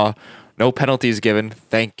we saw. No penalties given,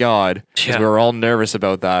 thank God, because Yeah. we were all nervous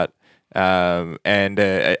about that. And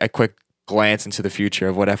a quick glance into the future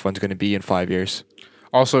of what F1's going to be in 5 years.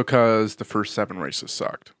 Also, because the first 7 races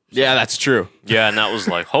sucked. Yeah, that's true. Yeah, and that was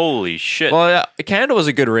like, holy shit. Well, yeah, Canada was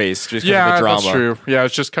a good race just because Yeah, of the drama. that's true. Yeah,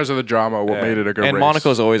 it's just because of the drama what made it a good and race.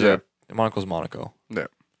 Monaco's always yeah. Monaco's Monaco. Yeah.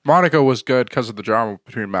 Monaco was good because of the drama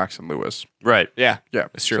between Max and Lewis. right. Yeah, Yeah,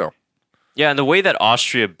 it's true. So, Yeah, and the way that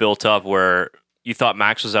Austria built up where you thought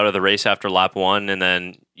Max was out of the race after lap 1, and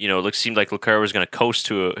then, it seemed like Leclerc was going to coast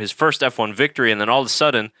to his first F1 victory, and then all of a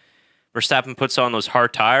sudden, Verstappen puts on those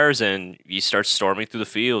hard tires, and he starts storming through the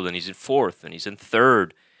field, and he's in 4th, and he's in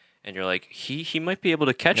 3rd, and you're like, he might be able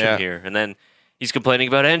to catch Yeah. him here. And then he's complaining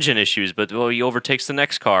about engine issues, but he overtakes the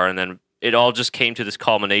next car, and then it all just came to this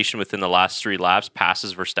culmination within the last 3 laps,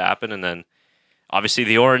 passes Verstappen, and then obviously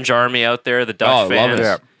the Orange Army out there, the Dutch I love fans. it.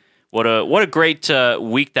 yeah. What a great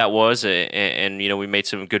week that was, and we made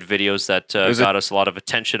some good videos that got us a lot of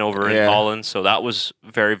attention over in Yeah. Holland. So that was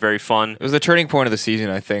very, very fun. It was the turning point of the season,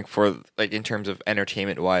 I think, for in terms of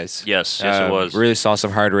entertainment wise. Yes, it was. Really saw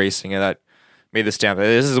some hard racing, and that made the stamp.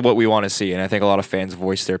 This is what we want to see, and I think a lot of fans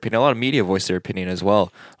voiced their opinion. A lot of media voiced their opinion as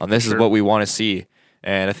well on this is what we want to see.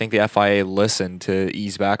 And I think the FIA listened to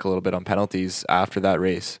ease back a little bit on penalties after that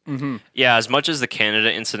race. Yeah, as much as the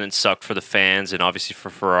Canada incident sucked for the fans and obviously for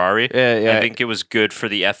Ferrari, Yeah. I think it was good for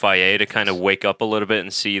the FIA to kind of wake up a little bit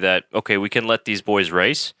and see that, okay, we can let these boys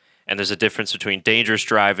race, and there's a difference between dangerous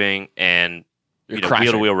driving and Crashing.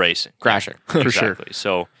 wheel-to-wheel racing. Crashing. For sure. Exactly.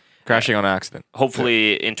 So Crashing on accident.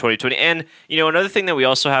 hopefully in 2020. And, another thing that we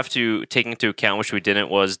also have to take into account, which we didn't,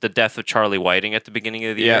 was the death of Charlie Whiting at the beginning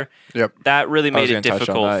of the Yeah. year. Yep. That really I was made it gonna touch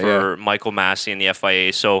on difficult that, for Michael Massey and the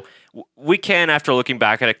FIA. So we can, after looking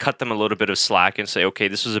back at it, cut them a little bit of slack and say, okay,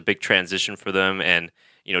 this was a big transition for them. And,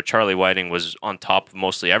 Charlie Whiting was on top of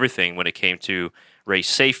mostly everything when it came to race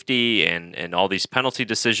safety and all these penalty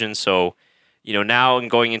decisions. So, now and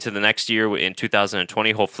going into the next year in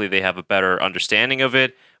 2020, hopefully they have a better understanding of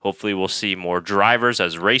it. Hopefully we'll see more drivers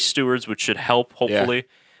as race stewards, which should help, hopefully.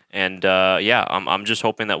 And I'm just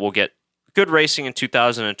hoping that we'll get good racing in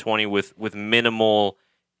 2020 with minimal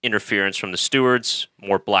interference from the stewards.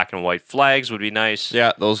 More black and white flags would be nice.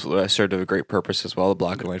 Yeah, those served a great purpose as well, the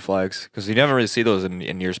black and white flags, because you never really see those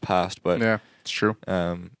in years past. But Yeah, it's true.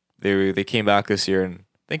 they came back this year and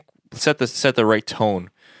I think set the right tone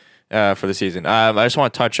for the season. I just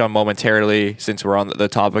want to touch on momentarily, since we're on the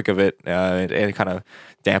topic of it, and kind of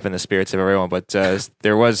dampen the spirits of everyone. But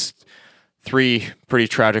there was 3 pretty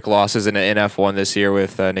tragic losses in F1 this year,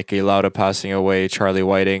 with Niki Lauda passing away, Charlie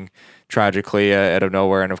Whiting tragically out of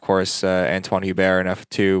nowhere, and of course Antoine Hubert in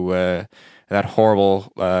F2, that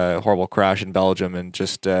horrible crash in Belgium. And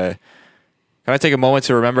just kind of take a moment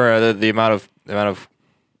to remember the amount of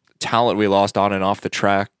talent we lost on and off the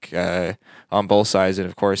track on both sides. And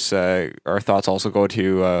of course our thoughts also go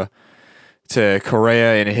to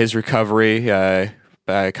Correa in his recovery, trying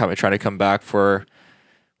to come back for,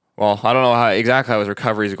 well, I don't know exactly how his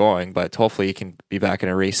recovery is going, but hopefully he can be back in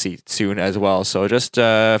a race seat soon as well. So just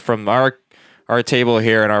from our table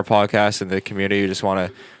here in our podcast and the community, we just want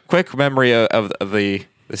a quick memory of the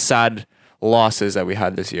sad losses that we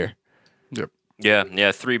had this year. Yep.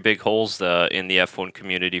 Yeah, 3 big holes in the F1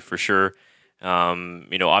 community for sure.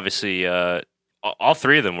 Obviously, all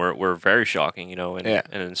 3 of them were very shocking.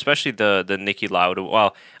 And especially the Niki Lauda.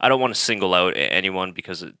 Well, I don't want to single out anyone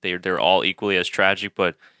because they're all equally as tragic,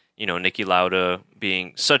 but Niki Lauda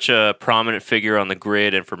being such a prominent figure on the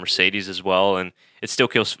grid and for Mercedes as well, and it still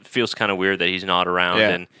feels kind of weird that he's not around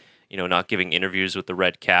and not giving interviews with the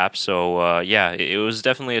red cap. So it was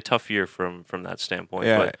definitely a tough year from that standpoint.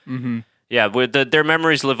 Yeah. But their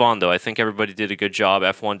memories live on, though. I think everybody did a good job.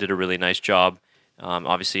 F1 did a really nice job,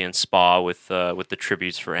 obviously in Spa with the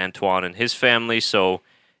tributes for Antoine and his family. So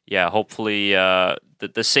hopefully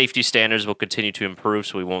the safety standards will continue to improve,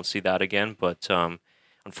 so we won't see that again. But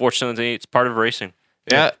unfortunately, it's part of racing.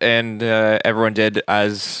 Yeah, and everyone did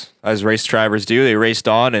as race drivers do. They raced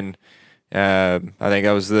on, and I think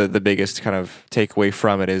that was the biggest kind of takeaway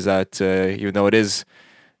from it, is that even though it is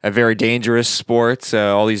a very dangerous sport,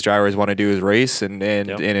 all these drivers want to do is race and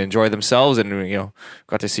enjoy themselves. And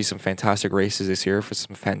got to see some fantastic races this year for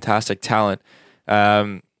some fantastic talent.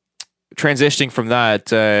 Transitioning from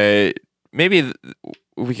that, maybe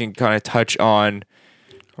we can kind of touch on.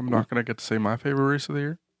 I'm not going to get to say my favorite race of the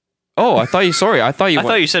year. Oh, I thought you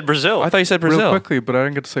said Brazil. I thought you said Brazil. Real quickly, but I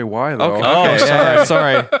didn't get to say why, though. Okay.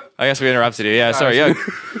 Sorry. I guess we interrupted you. Yeah, sorry. Yeah.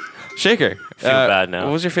 Shaker. Feel bad now.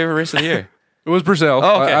 What was your favorite race of the year? It was Brazil,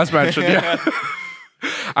 as mentioned. Yeah.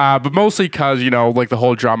 But mostly because, like the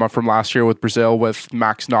whole drama from last year with Brazil, with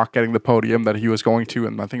Max not getting the podium that he was going to,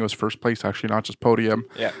 and I think it was first place, actually, not just podium.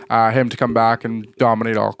 Yeah. Him to come back and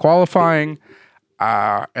dominate all qualifying.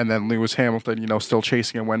 And then Lewis Hamilton, still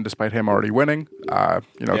chasing a win despite him already winning.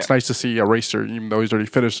 It's nice to see a racer, even though he's already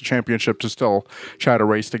finished the championship, to still try to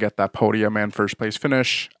race to get that podium and first place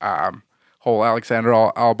finish. Whole Alexander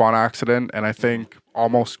Albon accident, and I think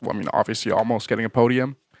obviously almost getting a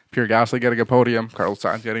podium. Pierre Gasly getting a podium, Carlos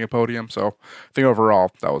Sainz getting a podium. So I think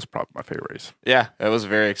overall that was probably my favorite race. Yeah, it was a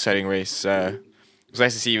very exciting race. It was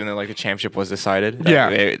nice to see, even though the championship was decided.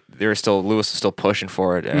 Yeah, Lewis was still pushing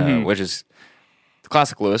for it, which is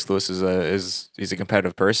classic Lewis. Lewis he's a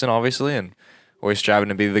competitive person, obviously, and always striving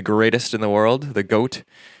to be the greatest in the world, the GOAT.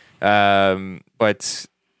 But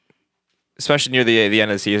especially near the end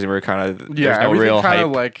of the season, we were kind of there's no real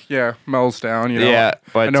hype. Melts down. Yeah,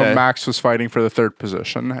 but I know Max was fighting for the 3rd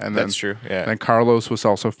position, and that's true. Yeah, and Carlos was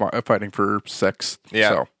also fighting for 6th. Yeah,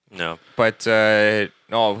 so. No, but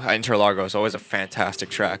Interlagos is always a fantastic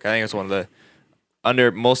track. I think it's one of the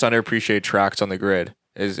most underappreciated tracks on the grid.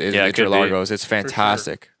 Is Interlagos. It's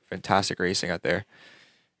fantastic. Sure. Fantastic racing out there.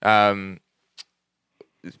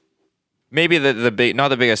 Maybe the big, not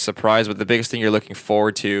the biggest surprise, but the biggest thing you're looking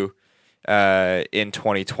forward to in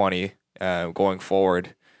 2020 going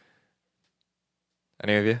forward.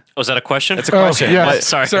 Any of you? Was that a question? It's a question.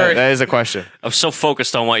 Sorry. That is a question. I'm so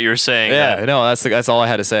focused on what you were saying. Yeah, no, that's all I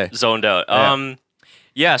had to say. Zoned out.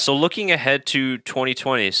 Yeah. So looking ahead to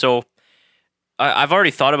 2020. So I've already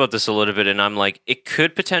thought about this a little bit, and I'm like, it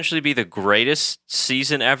could potentially be the greatest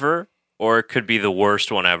season ever, or it could be the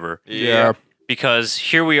worst one ever. Yeah. Because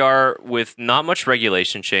here we are with not much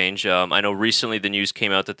regulation change. I know recently the news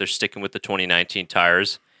came out that they're sticking with the 2019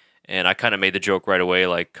 tires, and I kind of made the joke right away,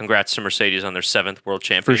 like, congrats to Mercedes on their 7th World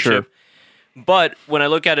Championship. For sure. But when I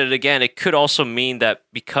look at it again, it could also mean that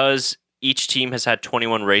because each team has had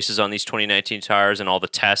 21 races on these 2019 tires and all the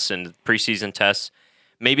tests and preseason tests,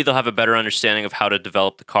 maybe they'll have a better understanding of how to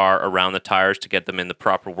develop the car around the tires to get them in the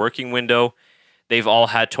proper working window. They've all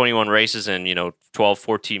had 21 races in 12,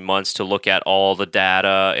 14 months to look at all the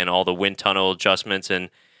data and all the wind tunnel adjustments.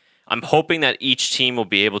 And I'm hoping that each team will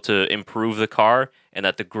be able to improve the car and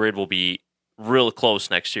that the grid will be real close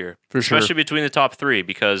next year, For sure. especially between the top three,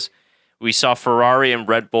 because we saw Ferrari and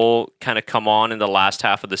Red Bull kind of come on in the last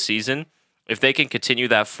half of the season. If they can continue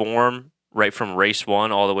that form right from race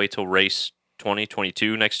 1 all the way till race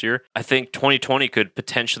 2022 next year, I think 2020 could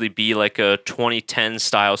potentially be like a 2010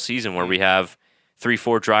 style season where we have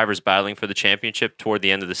 3-4 drivers battling for the championship toward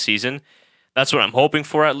the end of the season. That's what I'm hoping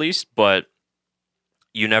for, at least, but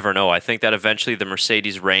you never know. I think that eventually the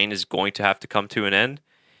Mercedes reign is going to have to come to an end,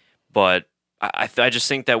 but I just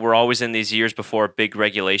think that we're always in these years before a big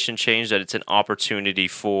regulation change that it's an opportunity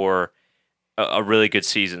for a really good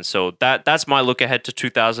season. So that's my look ahead to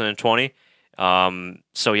 2020.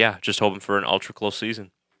 So yeah, just hoping for an ultra close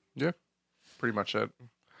season. Yeah, pretty much it. I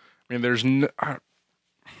mean, there's trying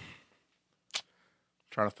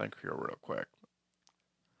to think here real quick.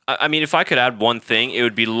 I mean, if I could add one thing, it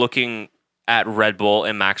would be looking at Red Bull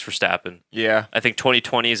and Max Verstappen. Yeah. I think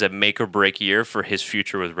 2020 is a make or break year for his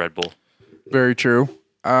future with Red Bull. Very true.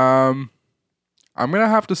 I'm gonna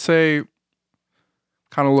have to say,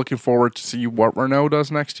 kind of looking forward to see what Renault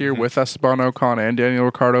does next year with Esteban Ocon and Daniel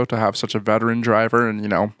Ricciardo, to have such a veteran driver and, you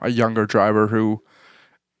know, a younger driver who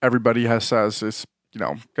everybody says is, you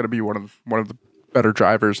know, going to be one of the better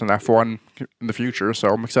drivers in F1 in the future. So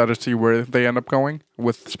I'm excited to see where they end up going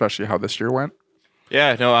with, especially how this year went.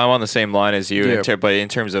 Yeah, no, I'm on the same line as you, Yeah. but in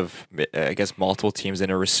terms of, I guess, multiple teams in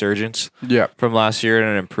a resurgence Yeah. from last year and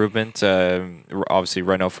an improvement, obviously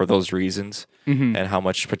Renault for those reasons and how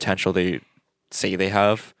much potential they say they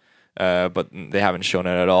have, but they haven't shown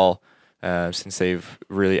it at all since they've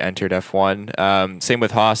really entered F1. Same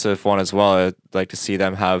with Haas F1 as well. I'd like to see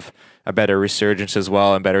them have a better resurgence as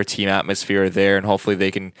well and better team atmosphere there, and hopefully they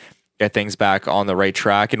can get things back on the right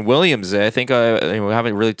track. And Williams, I think we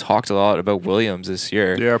haven't really talked a lot about Williams this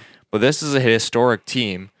year. Yeah. But this is a historic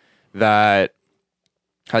team that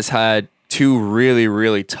has had 2 really,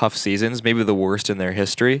 really tough seasons, maybe the worst in their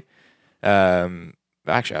history.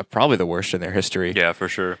 Actually, probably the worst in their history. Yeah, for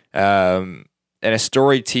sure. And a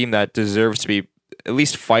storied team that deserves to be at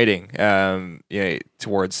least fighting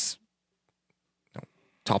towards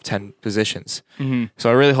top 10 positions. So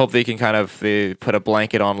I really hope they can they put a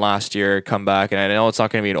blanket on last year, come back, and I know it's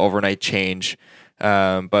not going to be an overnight change,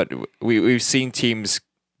 but we've seen teams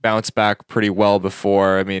bounce back pretty well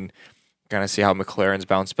before. I mean, kind of see how McLaren's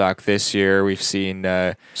bounced back this year. We've seen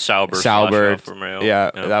Sauber from Renault.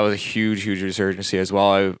 Yeah, that was a huge resurgency as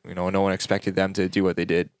well. No one expected them to do what they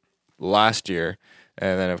did last year,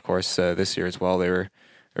 and then of course this year as well they were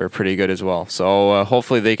pretty good as well. So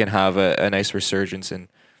hopefully they can have a nice resurgence and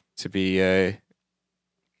to be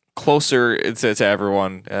closer to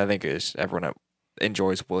everyone. I think everyone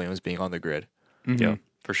enjoys Williams being on the grid. Yeah,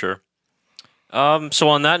 for sure. So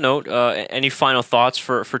on that note, any final thoughts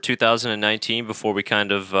for 2019 before we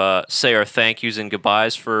kind of say our thank yous and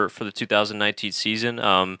goodbyes for the 2019 season?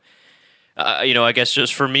 I guess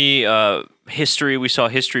just for me, we saw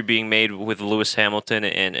history being made with Lewis Hamilton,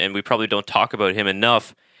 and we probably don't talk about him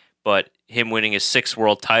enough, but him winning his 6th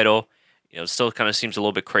world title, it still kind of seems a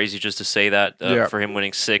little bit crazy just to say that for him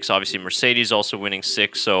winning 6. Obviously, Mercedes also winning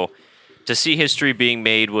 6, so to see history being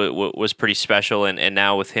made was pretty special, and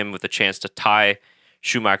now with him with a chance to tie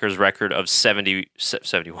Schumacher's record of 7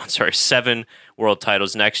 world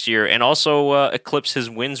titles next year, and also eclipse his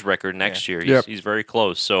wins record next year. He's very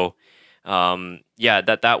close. So,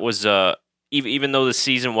 that was even though the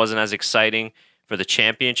season wasn't as exciting for the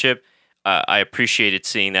championship, I appreciated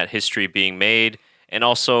seeing that history being made, and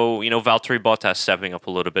also Valtteri Bottas stepping up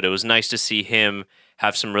a little bit. It was nice to see him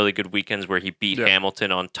have some really good weekends where he beat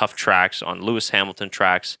Hamilton on tough tracks, on Lewis Hamilton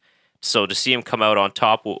tracks. So to see him come out on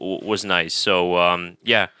top was nice. So,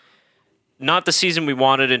 not the season we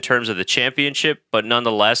wanted in terms of the championship, but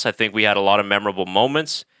nonetheless, I think we had a lot of memorable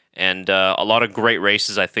moments and a lot of great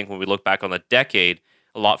races. I think when we look back on the decade,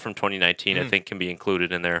 a lot from 2019, I think, can be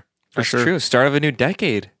included in there. That's true. Start of a new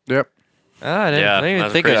decade. Yep. I didn't even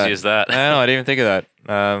think of that. As that. I know. I didn't even think of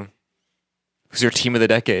that. Who's your team of the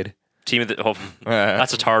decade? Team of the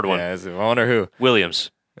that's a hard one. Yeah, I wonder who. Williams.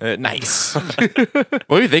 Nice. What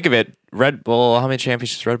do you think of it? Red Bull. How many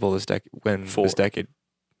championships Red Bull this decade?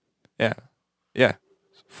 Yeah.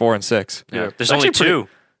 4 and 6. Yeah. There's only 2.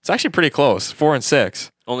 It's actually pretty close. 4 and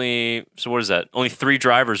 6. So what is that? Only 3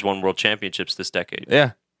 drivers won world championships this decade.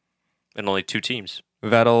 Yeah. And only 2 teams.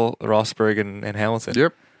 Vettel, Rosberg, and Hamilton.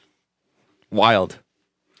 Yep. Wild.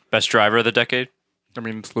 Best driver of the decade? I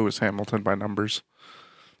mean, it's Lewis Hamilton by numbers.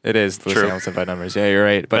 It is Lewis Hamilton by numbers. Yeah, you're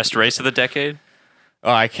right. But best race of the decade?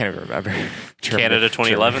 Oh, I can't even remember. Canada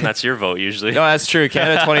 2011. That's your vote usually. No, that's true.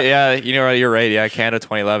 Canada 20. Yeah, you know what? You're right. Yeah, Canada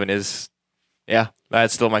 2011 is. Yeah.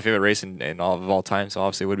 That's still my favorite race in all of all time. So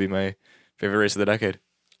obviously, it would be my favorite race of the decade.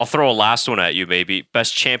 I'll throw a last one at you, maybe.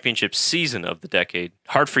 Best championship season of the decade.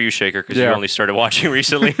 Hard for you, Shaker, because you only started watching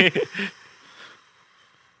recently.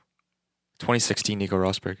 2016 Nico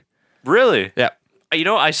Rosberg. Really? Yeah.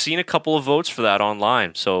 I've seen a couple of votes for that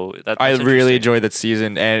online, so that's I really interesting. enjoyed that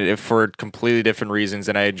season, and for completely different reasons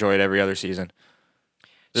than I enjoyed every other season.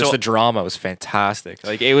 Just So- the drama was fantastic.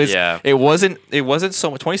 Like it was. Yeah. It wasn't so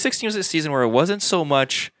much. 2016 was a season where it wasn't so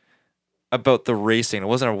much about the racing. It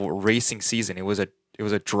wasn't a racing season. It was a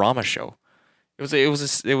drama show. It was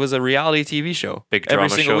a reality TV show. Big every drama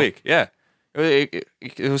single show. week. Yeah. It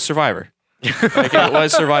was Survivor. Like it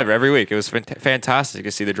was Survivor every week. It was fantastic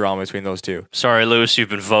to see the drama between those two. Sorry, Lewis, you've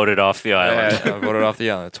been voted off the island. Yeah, I voted off the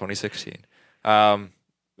island 2016. And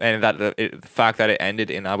the fact that it ended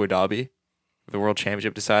in Abu Dhabi, the World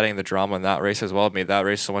Championship deciding, the drama in that race as well made that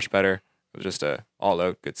race so much better. It was just a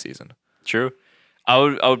all-out good season. True.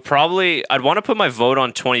 I'd want to put my vote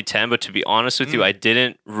on 2010, but to be honest with you, I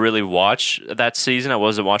didn't really watch that season. I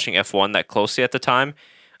wasn't watching F1 that closely at the time.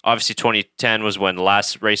 Obviously, 2010 was when the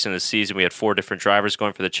last race in the season, we had 4 different drivers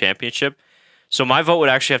going for the championship. So my vote would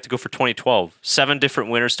actually have to go for 2012. 7 different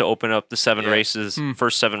winners to open up the 7 races,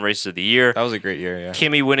 first 7 races of the year. That was a great year, yeah.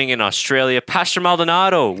 Kimi winning in Australia. Pastor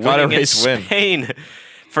Maldonado winning in Spain.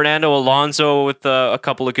 Fernando Alonso with a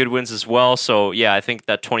couple of good wins as well. So, yeah, I think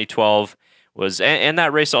that 2012 was... And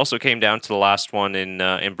that race also came down to the last one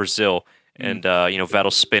in Brazil. And,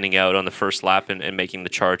 Vettel spinning out on the first lap and making the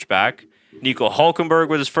charge back. Nico Hulkenberg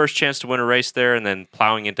with his first chance to win a race there and then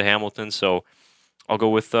plowing into Hamilton. So I'll go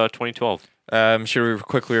with 2012. Should we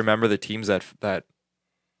quickly remember the teams that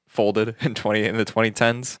folded in the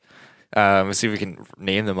 2010s? Let's see if we can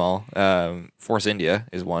name them all. Force India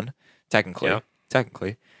is one, technically. Yeah.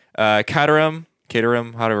 Technically. Caterham,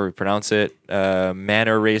 however we pronounce it.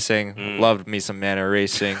 Manor Racing. Loved me some Manor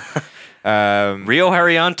Racing. Rio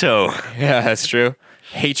Haryanto. Yeah, that's true.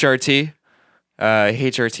 HRT.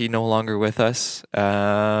 HRT no longer with us.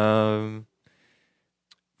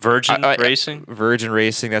 Virgin Racing. Virgin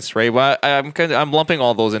Racing, that's right. Well, I'm lumping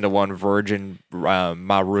all those into one. Virgin,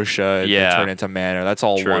 Marussia, and then turn into Manor. That's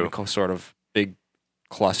all True. one sort of big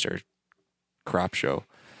cluster crap show.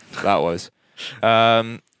 That was.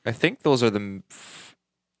 I think those are the.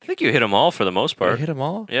 I think you hit them all for the most Did I part. hit them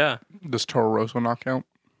all? Yeah. Does Toro Rosso not count?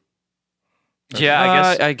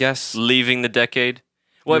 Yeah, I guess. leaving the decade.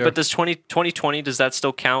 Well, Yeah. but does 2020, does that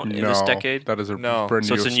still count in this decade? That is a No. brand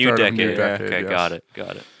So it's a new start of decade. Okay, yes. got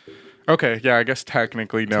it. Okay, yeah, I guess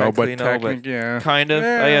technically no, Technically but no, but technically, yeah. Kind of.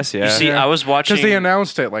 I guess, yeah. You see, I was watching... Because they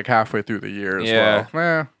announced it like halfway through the year as Yeah.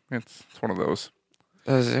 well. It's one of those.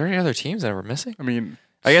 Is there any other teams that we're missing? I mean,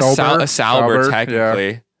 I guess Sauber, Sauber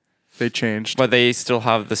technically. yeah, they changed. But they still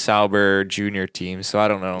have the Sauber junior team, so I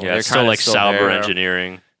don't know. Yeah, They're it's still kinda like Sauber there.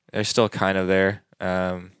 Engineering. They're still kind of there.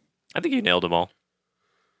 I think you nailed them all.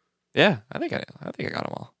 Yeah, I think I got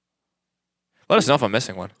them all. Let us know if I'm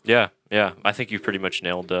missing one. Yeah. I think you pretty much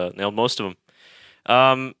nailed most of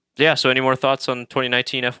them. So any more thoughts on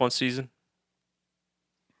 2019 F1 season?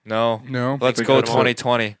 No. No, Let's we go got them all.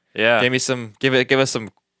 2020. Yeah. Give us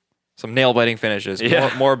some nail biting finishes.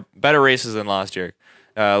 Yeah. More better races than last year.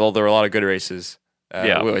 Although there were a lot of good races.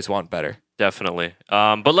 Yeah. We always want better. Definitely.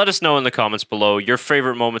 But let us know in the comments below your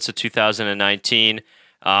favorite moments of 2019.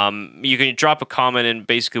 You can drop a comment in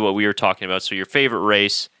basically what we were talking about. So your favorite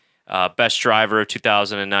race, best driver of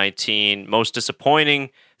 2019, most disappointing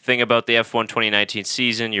thing about the F1 2019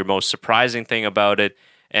 season, your most surprising thing about it,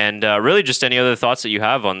 and really just any other thoughts that you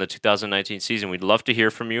have on the 2019 season. We'd love to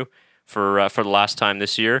hear from you for the last time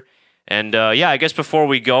this year. And I guess before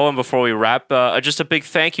we go and before we wrap, just a big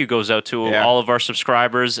thank you goes out to all of our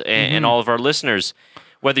subscribers and all of our listeners.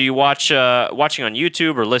 Whether you watching on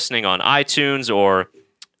YouTube or listening on iTunes or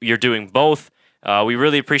you're doing both, we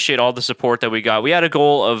really appreciate all the support that we got. We had a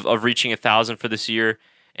goal of reaching 1,000 for this year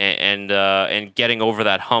and getting over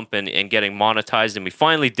that hump and getting monetized, and we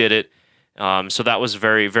finally did it. So that was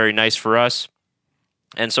very, very nice for us.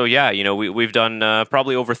 And so, we've done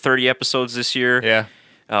probably over 30 episodes this year. Yeah.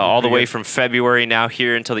 All the way from February now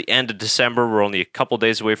here until the end of December. We're only a couple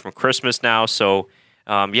days away from Christmas now. So,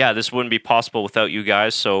 this wouldn't be possible without you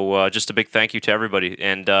guys. So just a big thank you to everybody.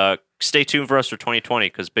 And stay tuned for us for 2020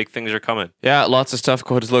 because big things are coming. Yeah, lots of stuff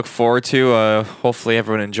to look forward to. Hopefully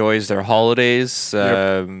everyone enjoys their holidays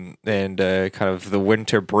and kind of the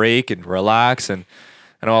winter break and relax. And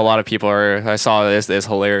I know a lot of people I saw this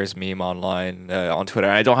hilarious meme online on Twitter.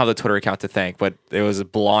 I don't have the Twitter account to thank, but it was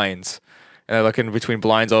blinds. And I look in between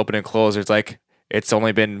blinds open and closed. It's like it's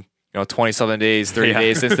only been 20-something days, 30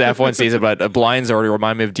 days since the F1 season, but the blinds already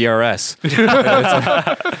remind me of DRS.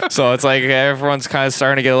 So it's like everyone's kind of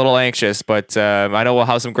starting to get a little anxious, but I know we'll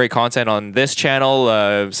have some great content on this channel,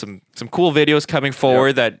 some cool videos coming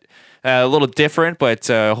forward that a little different, but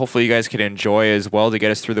hopefully you guys can enjoy as well to get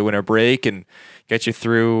us through the winter break and get you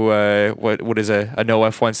through what is a no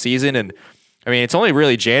F1 season. And I mean, it's only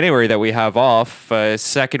really January that we have off.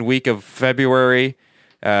 Second week of February,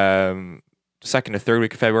 second to third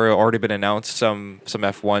week of February already been announced. Some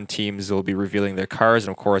F1 teams will be revealing their cars,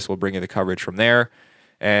 and of course we'll bring you the coverage from there.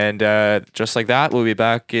 And just like that, we'll be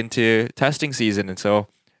back into testing season, and so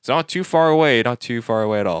it's not too far away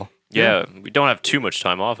at all. Yeah, we don't have too much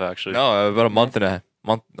time off, actually. No, about a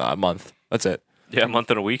month. That's it. Yeah, a month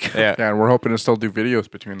and a week. Yeah. Yeah, and we're hoping to still do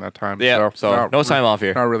videos between that time. Yeah, so no time off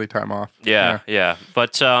here. Not really time off. Yeah.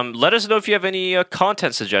 But let us know if you have any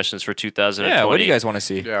content suggestions for 2020. Yeah, what do you guys want to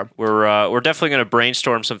see? Yeah. We're definitely going to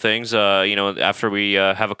brainstorm some things. After we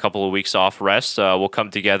have a couple of weeks off rest, we'll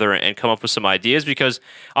come together and come up with some ideas, because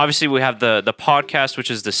obviously we have the podcast,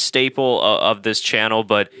 which is the staple of this channel,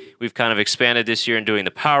 but we've kind of expanded this year in doing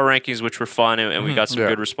the power rankings, which were fun, and we got some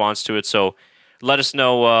good response to it. So let us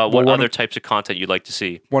know what other types of content you'd like to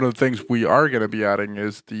see. One of the things we are going to be adding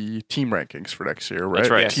is the team rankings for next year, right? That's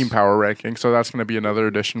right. Team power ranking. So that's going to be another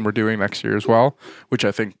addition we're doing next year as well, which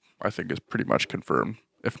I think is pretty much confirmed.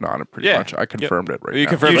 If not, I confirmed it right You now.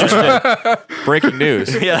 confirmed it. Breaking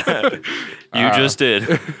news. Yeah, you just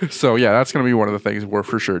did. So yeah, that's going to be one of the things we're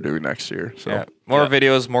for sure doing next year. So more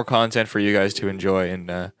videos, more content for you guys to enjoy,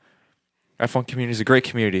 and F1 community is a great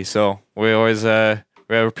community. So we always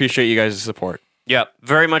we appreciate you guys' support. Yeah,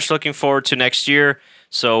 very much looking forward to next year.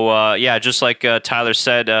 So, just like Tyler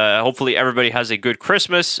said, hopefully everybody has a good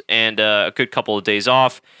Christmas and a good couple of days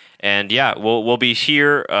off. And yeah, we'll be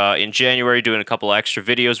here in January doing a couple of extra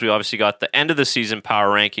videos. We obviously got the end of the season power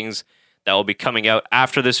rankings that will be coming out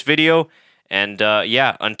after this video. And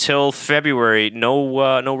until February, no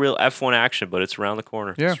real F1 action, but it's around the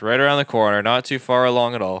corner. Yeah. It's right around the corner, not too far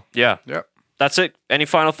along at all. Yeah. That's it. Any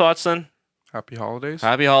final thoughts then? Happy holidays.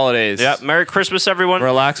 Happy holidays. Yeah. Merry Christmas, everyone.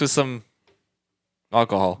 Relax with some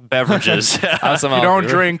alcohol. Beverages. Have some If you don't alcohol.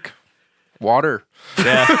 drink water.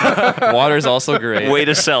 Yeah. Water's also great. Way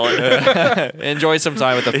to sell it. Enjoy some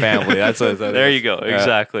time with the family. There you go.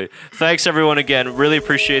 Exactly. Thanks, everyone, again. Really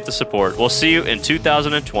appreciate the support. We'll see you in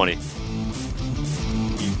 2020.